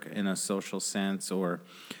this work in a social sense? Or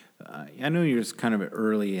I know you're just kind of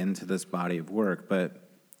early into this body of work, but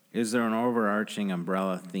is there an overarching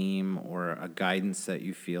umbrella theme or a guidance that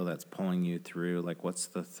you feel that's pulling you through? Like, what's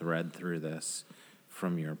the thread through this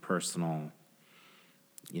from your personal,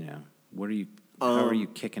 what are you, how are you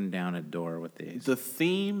kicking down a door with these? the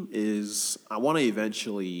theme is I want to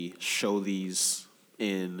eventually show these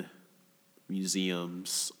in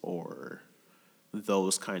museums or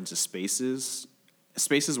those kinds of spaces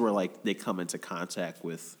where like they come into contact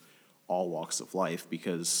with all walks of life,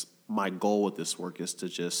 because my goal with this work is to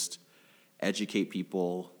just educate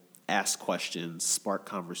people, ask questions, spark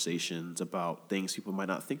conversations about things people might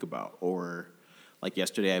not think about. Or like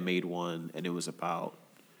yesterday I made one and it was about,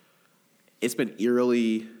 it's been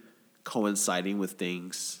eerily coinciding with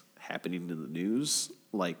things happening in the news.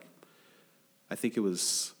 Like I think it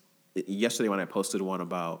was yesterday when I posted one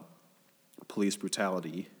about police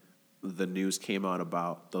brutality, the news came out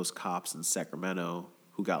about those cops in Sacramento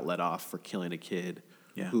who got let off for killing a kid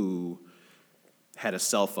who had a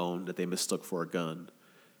cell phone that they mistook for a gun.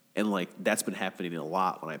 And, like, that's been happening a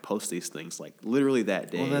lot when I post these things, like, literally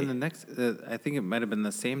that day. Well, then the next, I think it might have been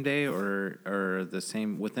the same day or the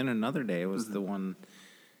same, within another day, it was the one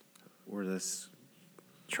where this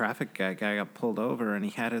traffic guy got pulled over and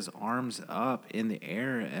he had his arms up in the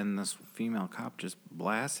air and this female cop just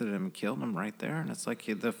blasted him and killed him right there. And it's like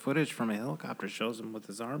the footage from a helicopter shows him with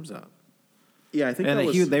his arms up. Yeah, I think and that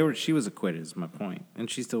was... she was acquitted, is my point. And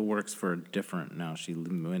she still works for a different, now she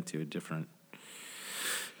went to a different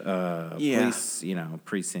police,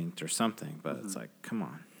 precinct or something. But it's like, come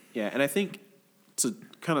on. Yeah, and I think to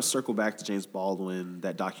kind of circle back to James Baldwin,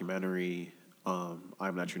 that documentary, I'm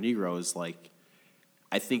Not Your Negro, is like,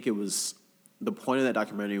 I think it was, the point of that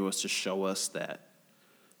documentary was to show us that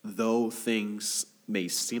though things may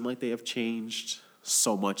seem like they have changed,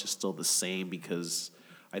 so much is still the same, because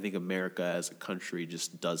I think America as a country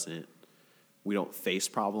just we don't face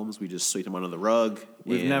problems. We just sweep them under the rug.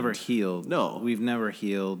 We've never healed. No. We've never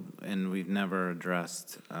healed, and we've never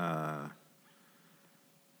addressed,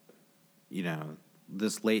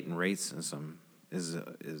 this latent racism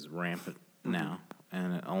is rampant now,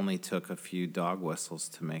 and it only took a few dog whistles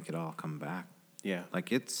to make it all come back. Yeah.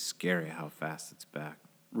 Like, it's scary how fast it's back.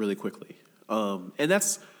 Really quickly. And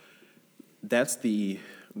that's the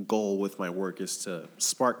goal with my work, is to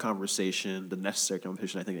spark conversation, the necessary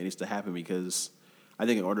conversation I think that needs to happen, because I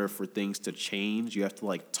think in order for things to change, you have to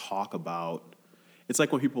like talk about, it's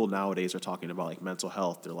like when people nowadays are talking about like mental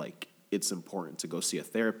health, they're like, it's important to go see a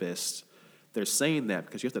therapist. They're saying that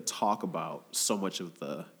because you have to talk about so much of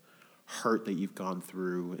the hurt that you've gone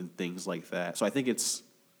through and things like that. So I think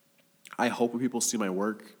I hope when people see my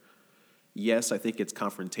work, yes, I think it's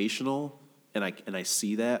confrontational, and I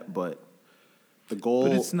see that, but the goal...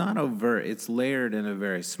 But it's not overt. It's layered in a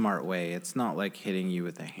very smart way. It's not like hitting you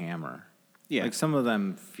with a hammer. Yeah. Like some of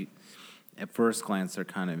them, at first glance, they're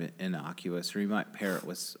kind of innocuous, or you might pair it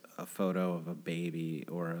with a photo of a baby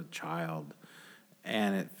or a child,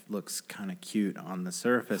 and it looks kind of cute on the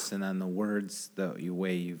surface, and then the words, the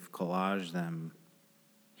way you've collaged them,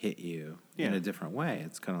 hit you in a different way.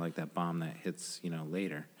 It's kind of like that bomb that hits,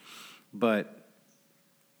 later. But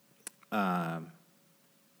I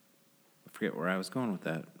forget where I was going with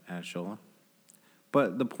that, Ashola.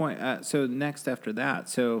 But the point, so next after that,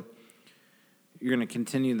 so you're going to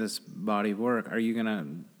continue this body of work. Are you going to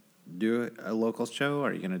do a local show?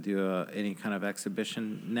 Are you going to do any kind of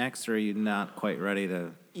exhibition next, or are you not quite ready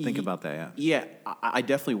to think about that yet? Yeah, I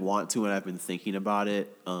definitely want to, and I've been thinking about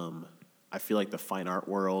it. I feel like the fine art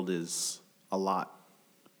world is a lot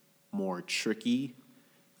more tricky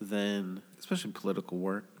than... Especially political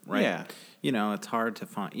work, right? Yeah. It's hard to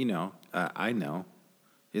find, I know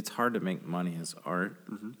it's hard to make money as art,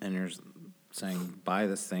 and you're saying buy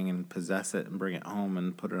this thing and possess it and bring it home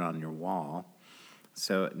and put it on your wall.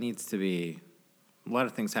 So it needs to be, a lot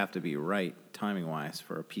of things have to be right timing-wise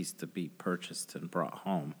for a piece to be purchased and brought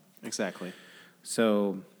home. Exactly.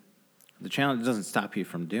 So the challenge doesn't stop you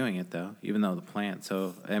from doing it, though, even though the plant.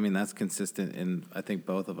 So, I mean, that's consistent in, I think,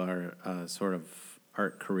 both of our sort of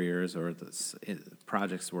art careers or the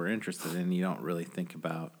projects we're interested in. You don't really think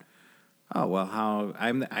about, oh, well,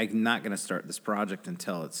 I'm not going to start this project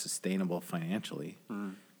until it's sustainable financially.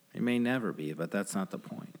 It may never be, but that's not the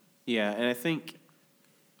point. Yeah, and I think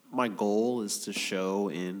my goal is to show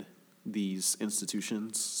in these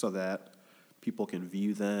institutions so that people can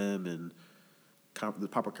view them and the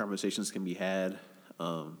proper conversations can be had.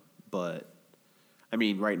 But, I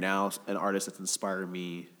mean, right now, an artist that's inspired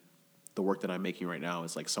me, the work that I'm making right now,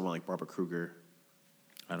 is like someone like Barbara Kruger.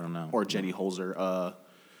 I don't know. Or Jenny Holzer.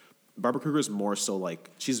 Barbara Kruger is more so like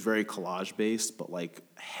she's very collage based, but like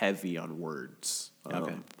heavy on words.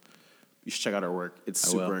 Okay. You should check out her work. It's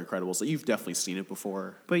I will. super incredible. So you've definitely seen it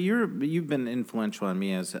before. But you've been influential on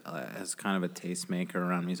me as kind of a tastemaker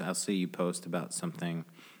around music. I'll see you post about something,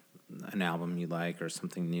 an album you like or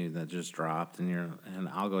something new that just dropped, and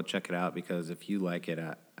I'll go check it out because if you like it,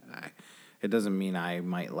 it doesn't mean I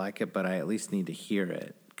might like it, but I at least need to hear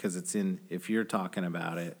it because it's in. If you're talking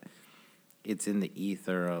about it, it's in the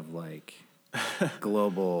ether of like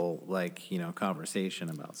global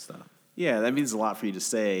conversation about stuff. Yeah, that means a lot for you to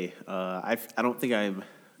say. I don't think I'm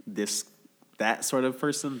that sort of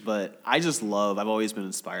person, but I've always been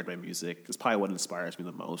inspired by music. It's probably what inspires me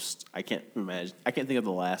the most. I can't think of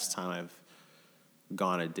the last time I've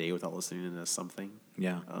gone a day without listening to something.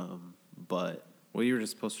 Yeah. But Well, you were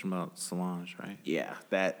just posting about Solange, right? yeah,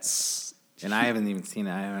 that's... And I haven't even seen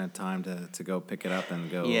it. I haven't had time to go pick it up and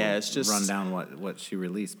go it's just, run down what she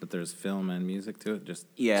released. But there's film and music to it. Just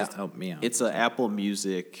help me out. It's an Apple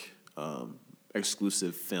Music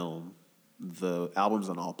exclusive film. The album's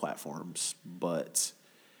on all platforms, but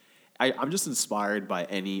I'm just inspired by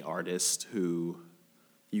any artist who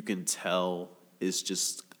you can tell is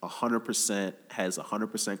just 100% has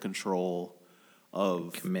 100% control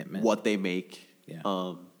of commitment, what they make.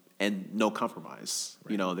 Yeah. And no compromise.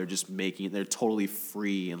 Right. They're totally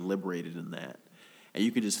free and liberated in that. And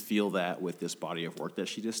you can just feel that with this body of work that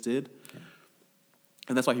she just did. Yeah.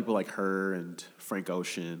 And that's why people like her and Frank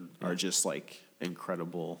Ocean are just like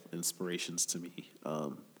incredible inspirations to me.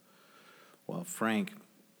 Well, Frank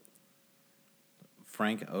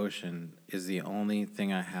Ocean is the only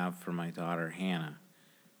thing I have for my daughter, Hannah,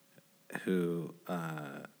 who...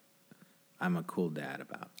 I'm a cool dad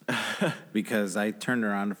about. Because I turned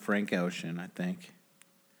her on to Frank Ocean, I think.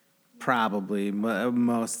 Probably,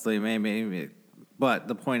 mostly, maybe. But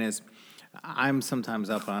the point is, I'm sometimes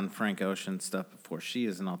up on Frank Ocean stuff before she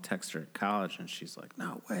is, and I'll text her at college, and she's like,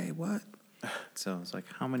 no way, what? So it's like,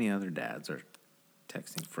 how many other dads are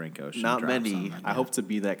texting Frank Ocean? Not many. I hope to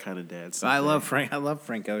be that kind of dad someday. I love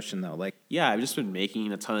Frank Ocean, though. Like, yeah, I've just been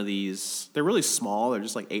making a ton of these. They're really small. They're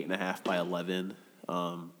just like 8.5 by 11.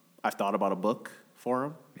 I've thought about a book for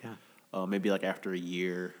them. Yeah. Maybe like after a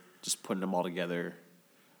year, just putting them all together.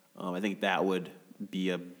 I think that would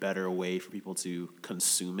be a better way for people to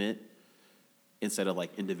consume it instead of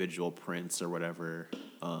like individual prints or whatever.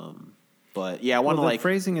 But yeah, I want to the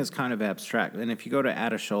phrasing is kind of abstract. And if you go to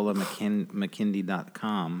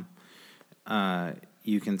AdesholaMcKindy.com,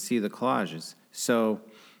 you can see the collages. So...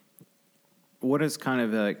 What is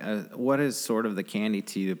kind of what is sort of the candy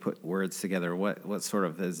to you to put words together? What sort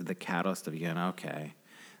of is the catalyst of you going, okay,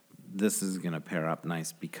 this is going to pair up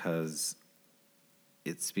nice because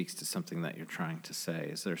it speaks to something that you're trying to say?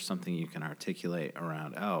 Is there something you can articulate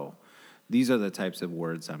around, these are the types of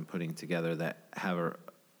words I'm putting together that have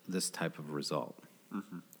this type of result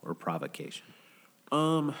or provocation?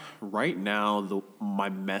 Right now, my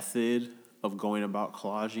method of going about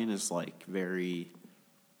collaging is like very...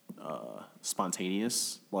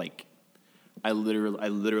 spontaneous. Like I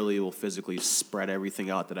literally will physically spread everything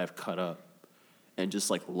out that I've cut up and just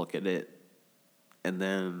like look at it and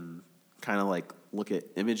then kind of like look at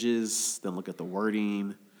images, then look at the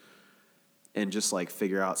wording and just like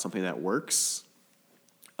figure out something that works.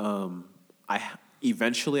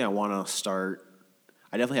 Eventually I want to start,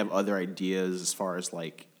 I definitely have other ideas as far as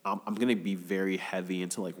like I'm going to be very heavy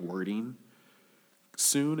into like wording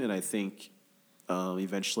soon, and I think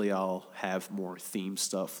eventually I'll have more theme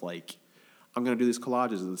stuff like I'm going to do these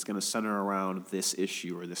collages that's going to center around this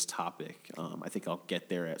issue or this topic. I think I'll get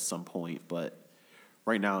there at some point, but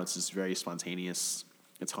right now it's just very spontaneous.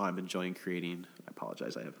 It's how I'm enjoying creating. I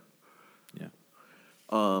apologize.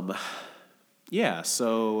 Yeah,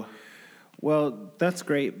 so... Well, that's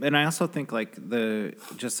great. And I also think like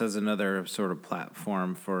just as another sort of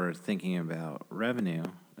platform for thinking about revenue,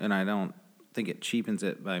 and I don't think it cheapens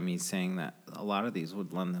it by me saying that a lot of these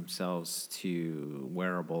would lend themselves to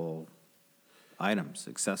wearable items,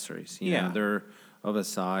 accessories. You know, they're of a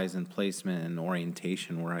size and placement and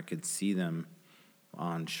orientation where I could see them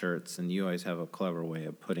on shirts, and you always have a clever way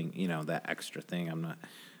of putting, that extra thing.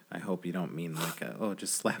 I hope you don't mean like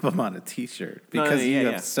just slap them on a T-shirt, because you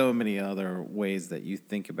have so many other ways that you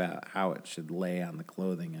think about how it should lay on the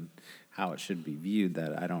clothing and how it should be viewed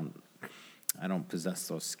that I don't possess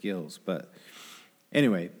those skills. But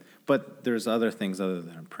anyway, there's other things other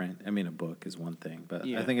than a print. I mean, a book is one thing, but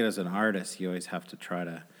I think as an artist, you always have to try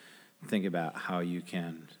to think about how you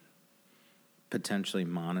can potentially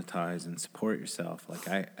monetize and support yourself. Like,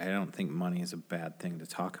 I don't think money is a bad thing to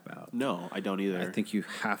talk about. No, I don't either. I think you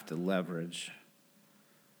have to leverage.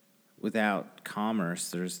 Without commerce,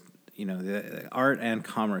 there's, the art and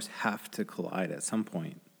commerce have to collide at some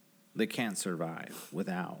point. They can't survive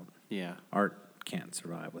without. Yeah. Art can't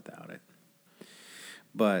survive without it.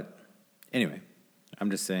 But anyway, I'm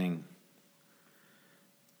just saying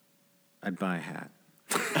I'd buy a hat.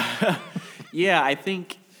 Yeah, I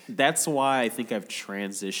think that's why I think I've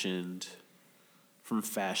transitioned from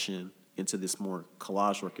fashion into this more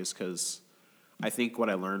collage work, is because I think what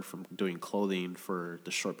I learned from doing clothing for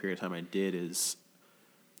the short period of time I did is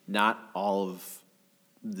not all of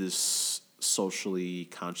this socially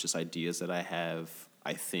conscious ideas that I have,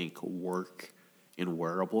 I think, work in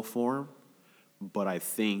wearable form. But I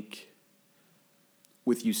think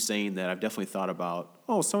with you saying that, I've definitely thought about,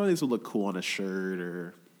 some of these would look cool on a shirt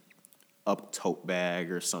or a tote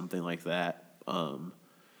bag or something like that.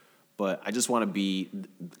 But I just want to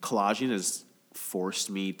collaging has forced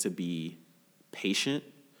me to be patient,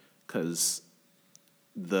 because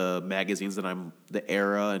the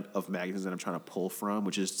era of magazines that I'm trying to pull from,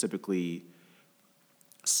 which is typically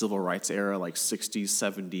civil rights era, like 60s,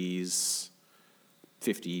 70s,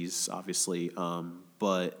 50s, obviously.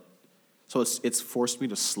 But so it's forced me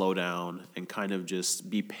to slow down and kind of just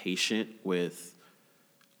be patient with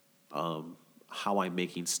how I'm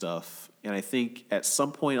making stuff. And I think at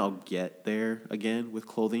some point I'll get there again with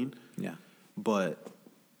clothing. Yeah. But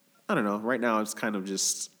I don't know. Right now it's kind of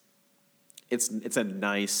just it's a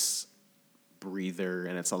nice breather,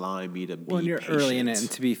 and it's allowing me to be Well, you're patient. early in it,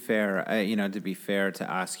 and to be fair, to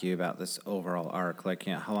ask you about this overall arc, like,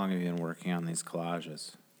 how long have you been working on these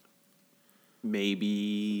collages?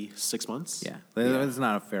 Maybe 6 months. Yeah, that's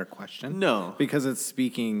not a fair question. No, because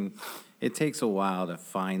it takes a while to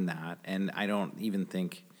find that, and I don't even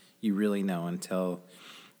think you really know until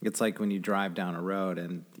it's like when you drive down a road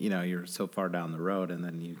and you're so far down the road, and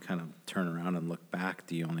then you kind of turn around and look back.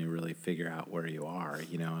 Do you only really figure out where you are,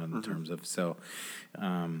 in terms of so.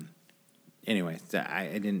 Anyway, I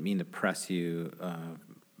didn't mean to press you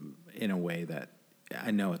in a way that I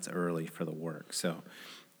know it's early for the work. So,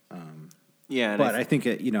 yeah, but I think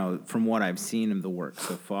from what I've seen of the work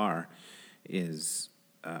so far, is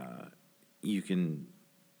you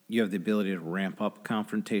have the ability to ramp up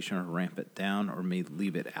confrontation or ramp it down, or maybe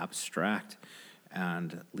leave it abstract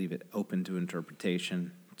and leave it open to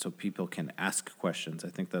interpretation so people can ask questions. I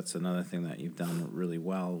think that's another thing that you've done really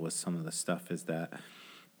well with some of the stuff, is that,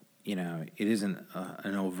 it isn't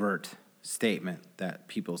an overt statement that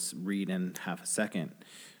people read in half a second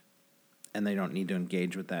and they don't need to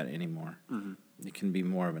engage with that anymore. Mm-hmm. It can be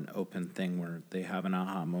more of an open thing where they have an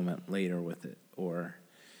aha moment later with it, or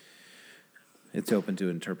it's open to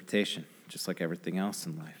interpretation, just like everything else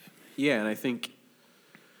in life. Yeah, and I think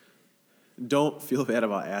don't feel bad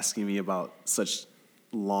about asking me about such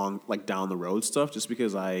long, like, down the road stuff, just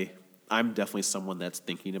because I'm definitely someone that's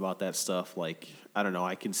thinking about that stuff. Like, I don't know,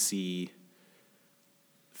 I can see,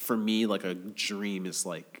 for me, like, a dream is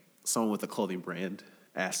like someone with a clothing brand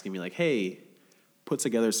asking me, like, hey, put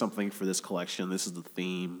together something for this collection. This is the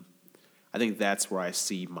theme. I think that's where I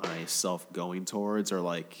see myself going towards, or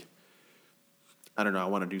like, I don't know, I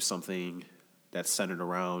want to do something that's centered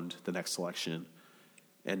around the next election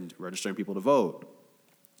and registering people to vote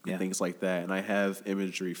and things like that. And I have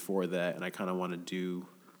imagery for that, and I kind of want to do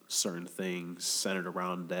certain things centered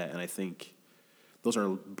around that. And I think those are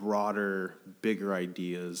broader, bigger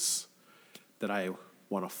ideas that I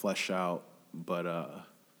want to flesh out. But,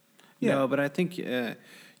 No, but I think you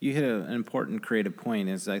hit an important creative point,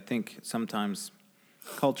 is I think sometimes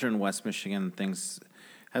culture in West Michigan and things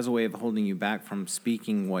has a way of holding you back from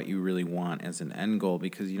speaking what you really want as an end goal,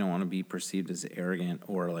 because you don't want to be perceived as arrogant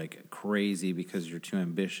or like crazy because you're too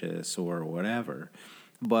ambitious or whatever.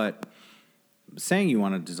 But saying you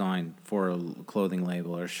want to design for a clothing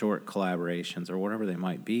label or short collaborations or whatever they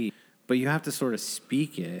might be, but you have to sort of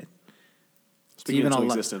speak it. Speaking into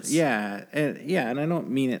existence. Yeah, and I don't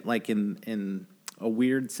mean it like in a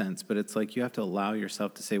weird sense, but it's like you have to allow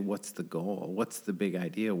yourself to say, what's the goal? What's the big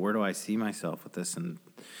idea? Where do I see myself with this in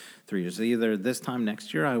 3 years? Either this time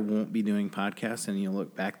next year I won't be doing podcasts, and you'll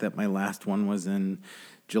look back that my last one was in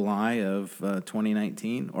July of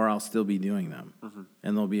 2019, or I'll still be doing them,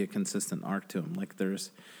 and there'll be a consistent arc to them. Like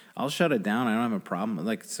I'll shut it down. I don't have a problem.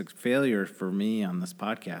 Like, it's a failure for me on this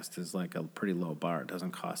podcast is like a pretty low bar. It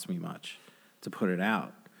doesn't cost me much to put it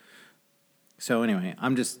out. So anyway,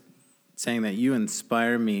 I'm just saying that you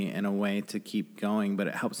inspire me in a way to keep going, but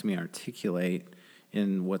it helps me articulate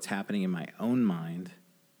in what's happening in my own mind,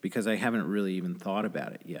 because I haven't really even thought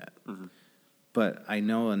about it yet. Mm-hmm. But I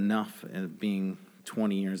know enough, being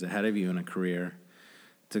 20 years ahead of you in a career,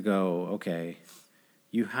 to go, okay,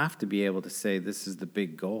 you have to be able to say, this is the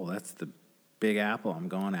big goal. That's the big apple I'm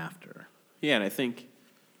going after. Yeah, and I think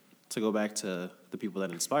to go back to the people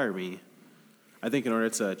that inspire me, I think in order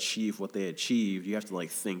to achieve what they achieved, you have to like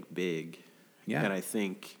think big. Yeah. And I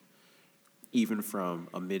think even from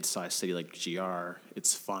a mid-sized city like GR,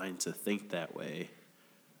 it's fine to think that way.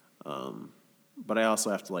 But I also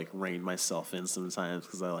have to like rein myself in sometimes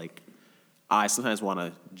because I sometimes want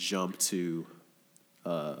to jump to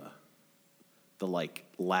the like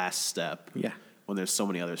last step. Yeah. When there's so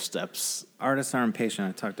many other steps. Artists are impatient.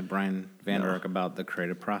 I talked to Brian Van Der Ark about the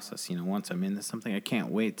creative process. Once I'm into something, I can't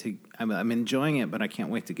wait to. I'm enjoying it, but I can't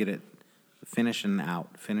wait to get it finished and out.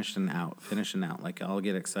 Like I'll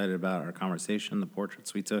get excited about our conversation, the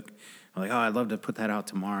portraits we took. I'm like, oh, I'd love to put that out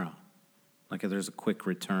tomorrow. Like if there's a quick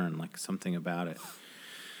return, like something about it.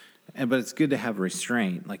 But it's good to have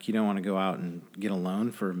restraint. Like you don't want to go out and get a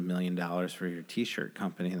loan for $1 million for your T-shirt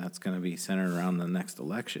company that's going to be centered around the next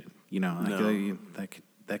election. No.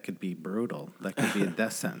 That could be brutal. That could be a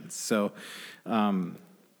death sentence. So,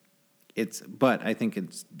 but I think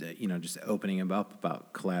it's just opening up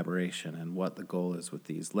about collaboration and what the goal is with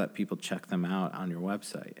these. Let people check them out on your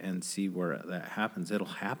website and see where that happens. It'll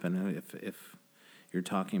happen if you're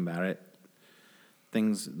talking about it.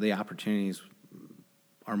 The opportunities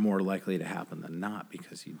are more likely to happen than not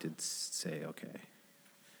because you did say, okay,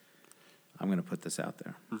 I'm going to put this out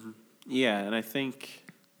there. Mm-hmm. Yeah, and I think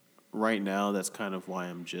right now that's kind of why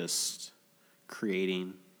I'm just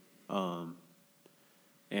creating. And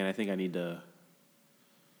I think I need to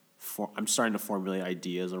I'm starting to formulate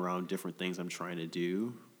ideas around different things I'm trying to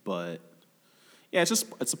do. But, yeah,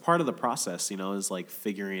 it's a part of the process, is like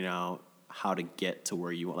figuring out how to get to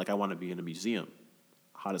where you want. Like, I want to be in a museum.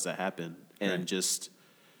 How does that happen? And Right.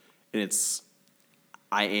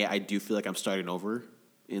 I do feel like I'm starting over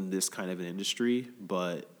in this kind of an industry,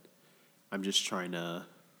 but I'm just trying to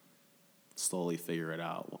slowly figure it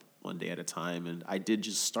out one day at a time. And I did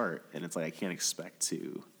just start, and it's like I can't expect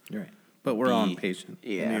to. Right. But we're all impatient.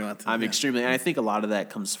 Yeah, I'm extremely, and I think a lot of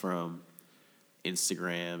that comes from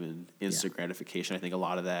Instagram and instant gratification. I think a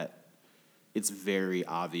lot of that, it's very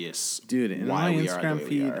obvious. Dude, in why my we are the Instagram way we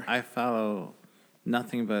feed, are. I follow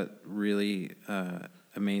nothing but really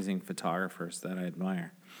amazing photographers that I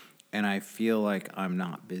admire. And I feel like I'm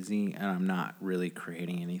not busy and I'm not really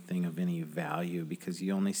creating anything of any value because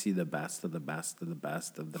you only see the best of the best of the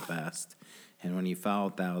best of the best. And when you follow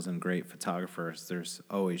 1,000 great photographers, there's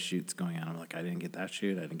always shoots going on. I'm like, I didn't get that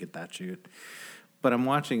shoot. But I'm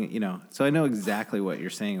watching, so I know exactly what you're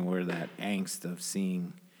saying, where that angst of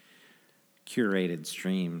seeing curated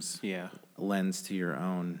streams lends to your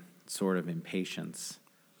own sort of impatience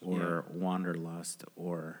or wanderlust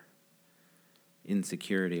or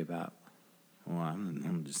insecurity about,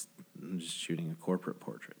 I'm just shooting a corporate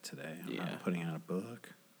portrait today. I'm not putting out a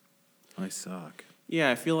book. I suck.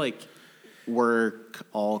 Yeah, I feel like we're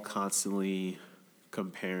all constantly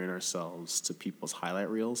comparing ourselves to people's highlight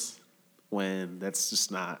reels when that's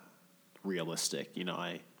just not realistic.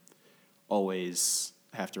 I always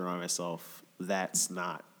have to remind myself that's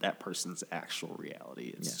not that person's actual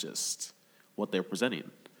reality. It's just what they're presenting.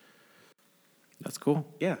 That's cool.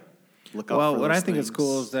 Yeah. Look out Well, for what those I think things. is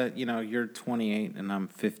cool is that, you're 28 and I'm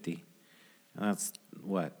 50. And that's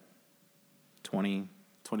what? 20?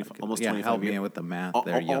 25, Okay. almost yeah, 25 help years. me with the math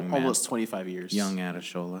there, young man. Almost 25 years. Young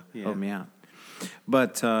Adishola. Yeah. Help me out.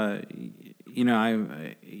 But,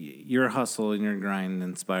 your hustle and your grind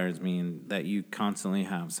inspires me, and that you constantly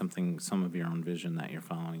have some of your own vision that you're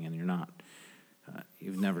following, and you're not,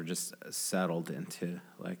 you've never just settled into,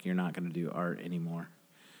 like, you're not going to do art anymore.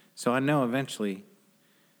 So I know eventually,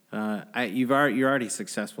 you're already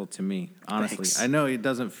successful to me, honestly. Thanks. I know it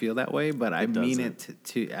doesn't feel that way, but I mean doesn't. it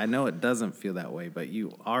to. I know it doesn't feel that way, but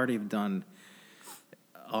you already have done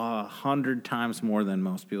 100 times more than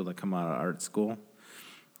most people that come out of art school.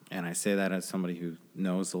 And I say that as somebody who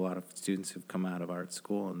knows a lot of students who've come out of art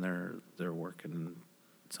school and they're working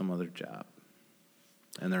some other job,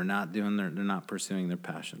 and they're not pursuing their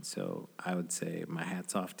passion. So I would say my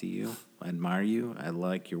hat's off to you. I admire you. I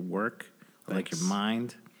like your work. I like your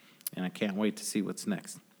mind, and I can't wait to see what's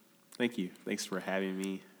next. Thank you. Thanks for having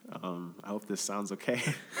me. I hope this sounds okay.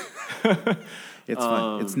 It's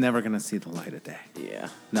fun. It's never going to see the light of day. Yeah.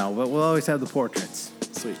 No, but we'll always have the portraits.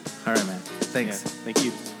 Sweet. All right, man. Thanks. Yeah, thank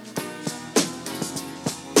you.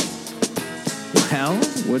 Well,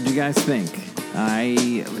 what did you guys think? I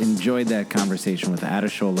enjoyed that conversation with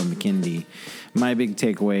Adishola McKindy. My big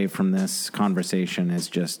takeaway from this conversation is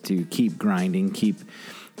just to keep grinding, keep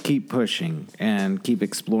pushing, and keep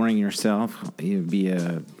exploring yourself. It'd be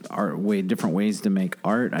different ways to make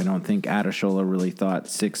art. I don't think Adishola really thought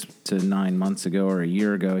 6 to 9 months ago or a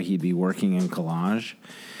year ago he'd be working in collage.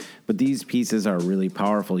 But these pieces are really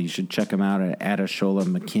powerful. You should check them out at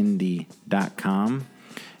adesholamckindy.com,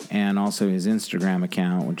 and also his Instagram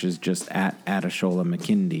account, which is just at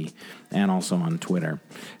adesholamckindy, and also on Twitter.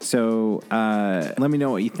 So let me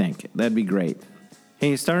know what you think. That'd be great.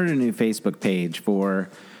 Hey, started a new Facebook page for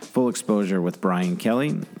Full Exposure with Brian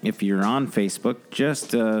Kelly. If you're on Facebook,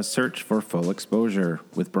 just search for Full Exposure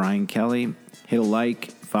with Brian Kelly. Hit a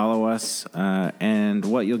like, follow us, and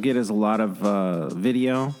what you'll get is a lot of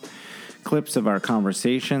video clips of our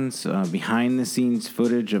conversations, behind-the-scenes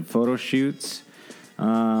footage of photo shoots,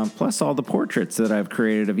 plus all the portraits that I've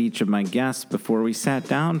created of each of my guests before we sat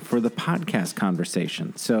down for the podcast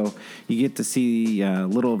conversation. So you get to see a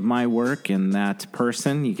little of my work in that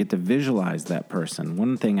person. You get to visualize that person.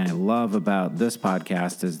 One thing I love about this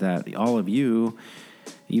podcast is that all of you,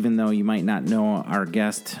 even though you might not know our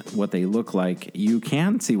guest, what they look like, you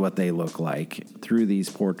can see what they look like through these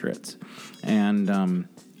portraits. And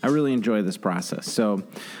I really enjoy this process. So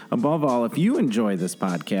above all, if you enjoy this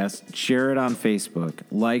podcast, share it on Facebook,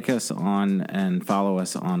 like us on and follow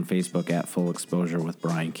us on Facebook at Full Exposure with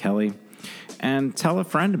Brian Kelly, and tell a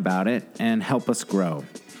friend about it and help us grow.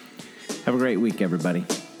 Have a great week, everybody.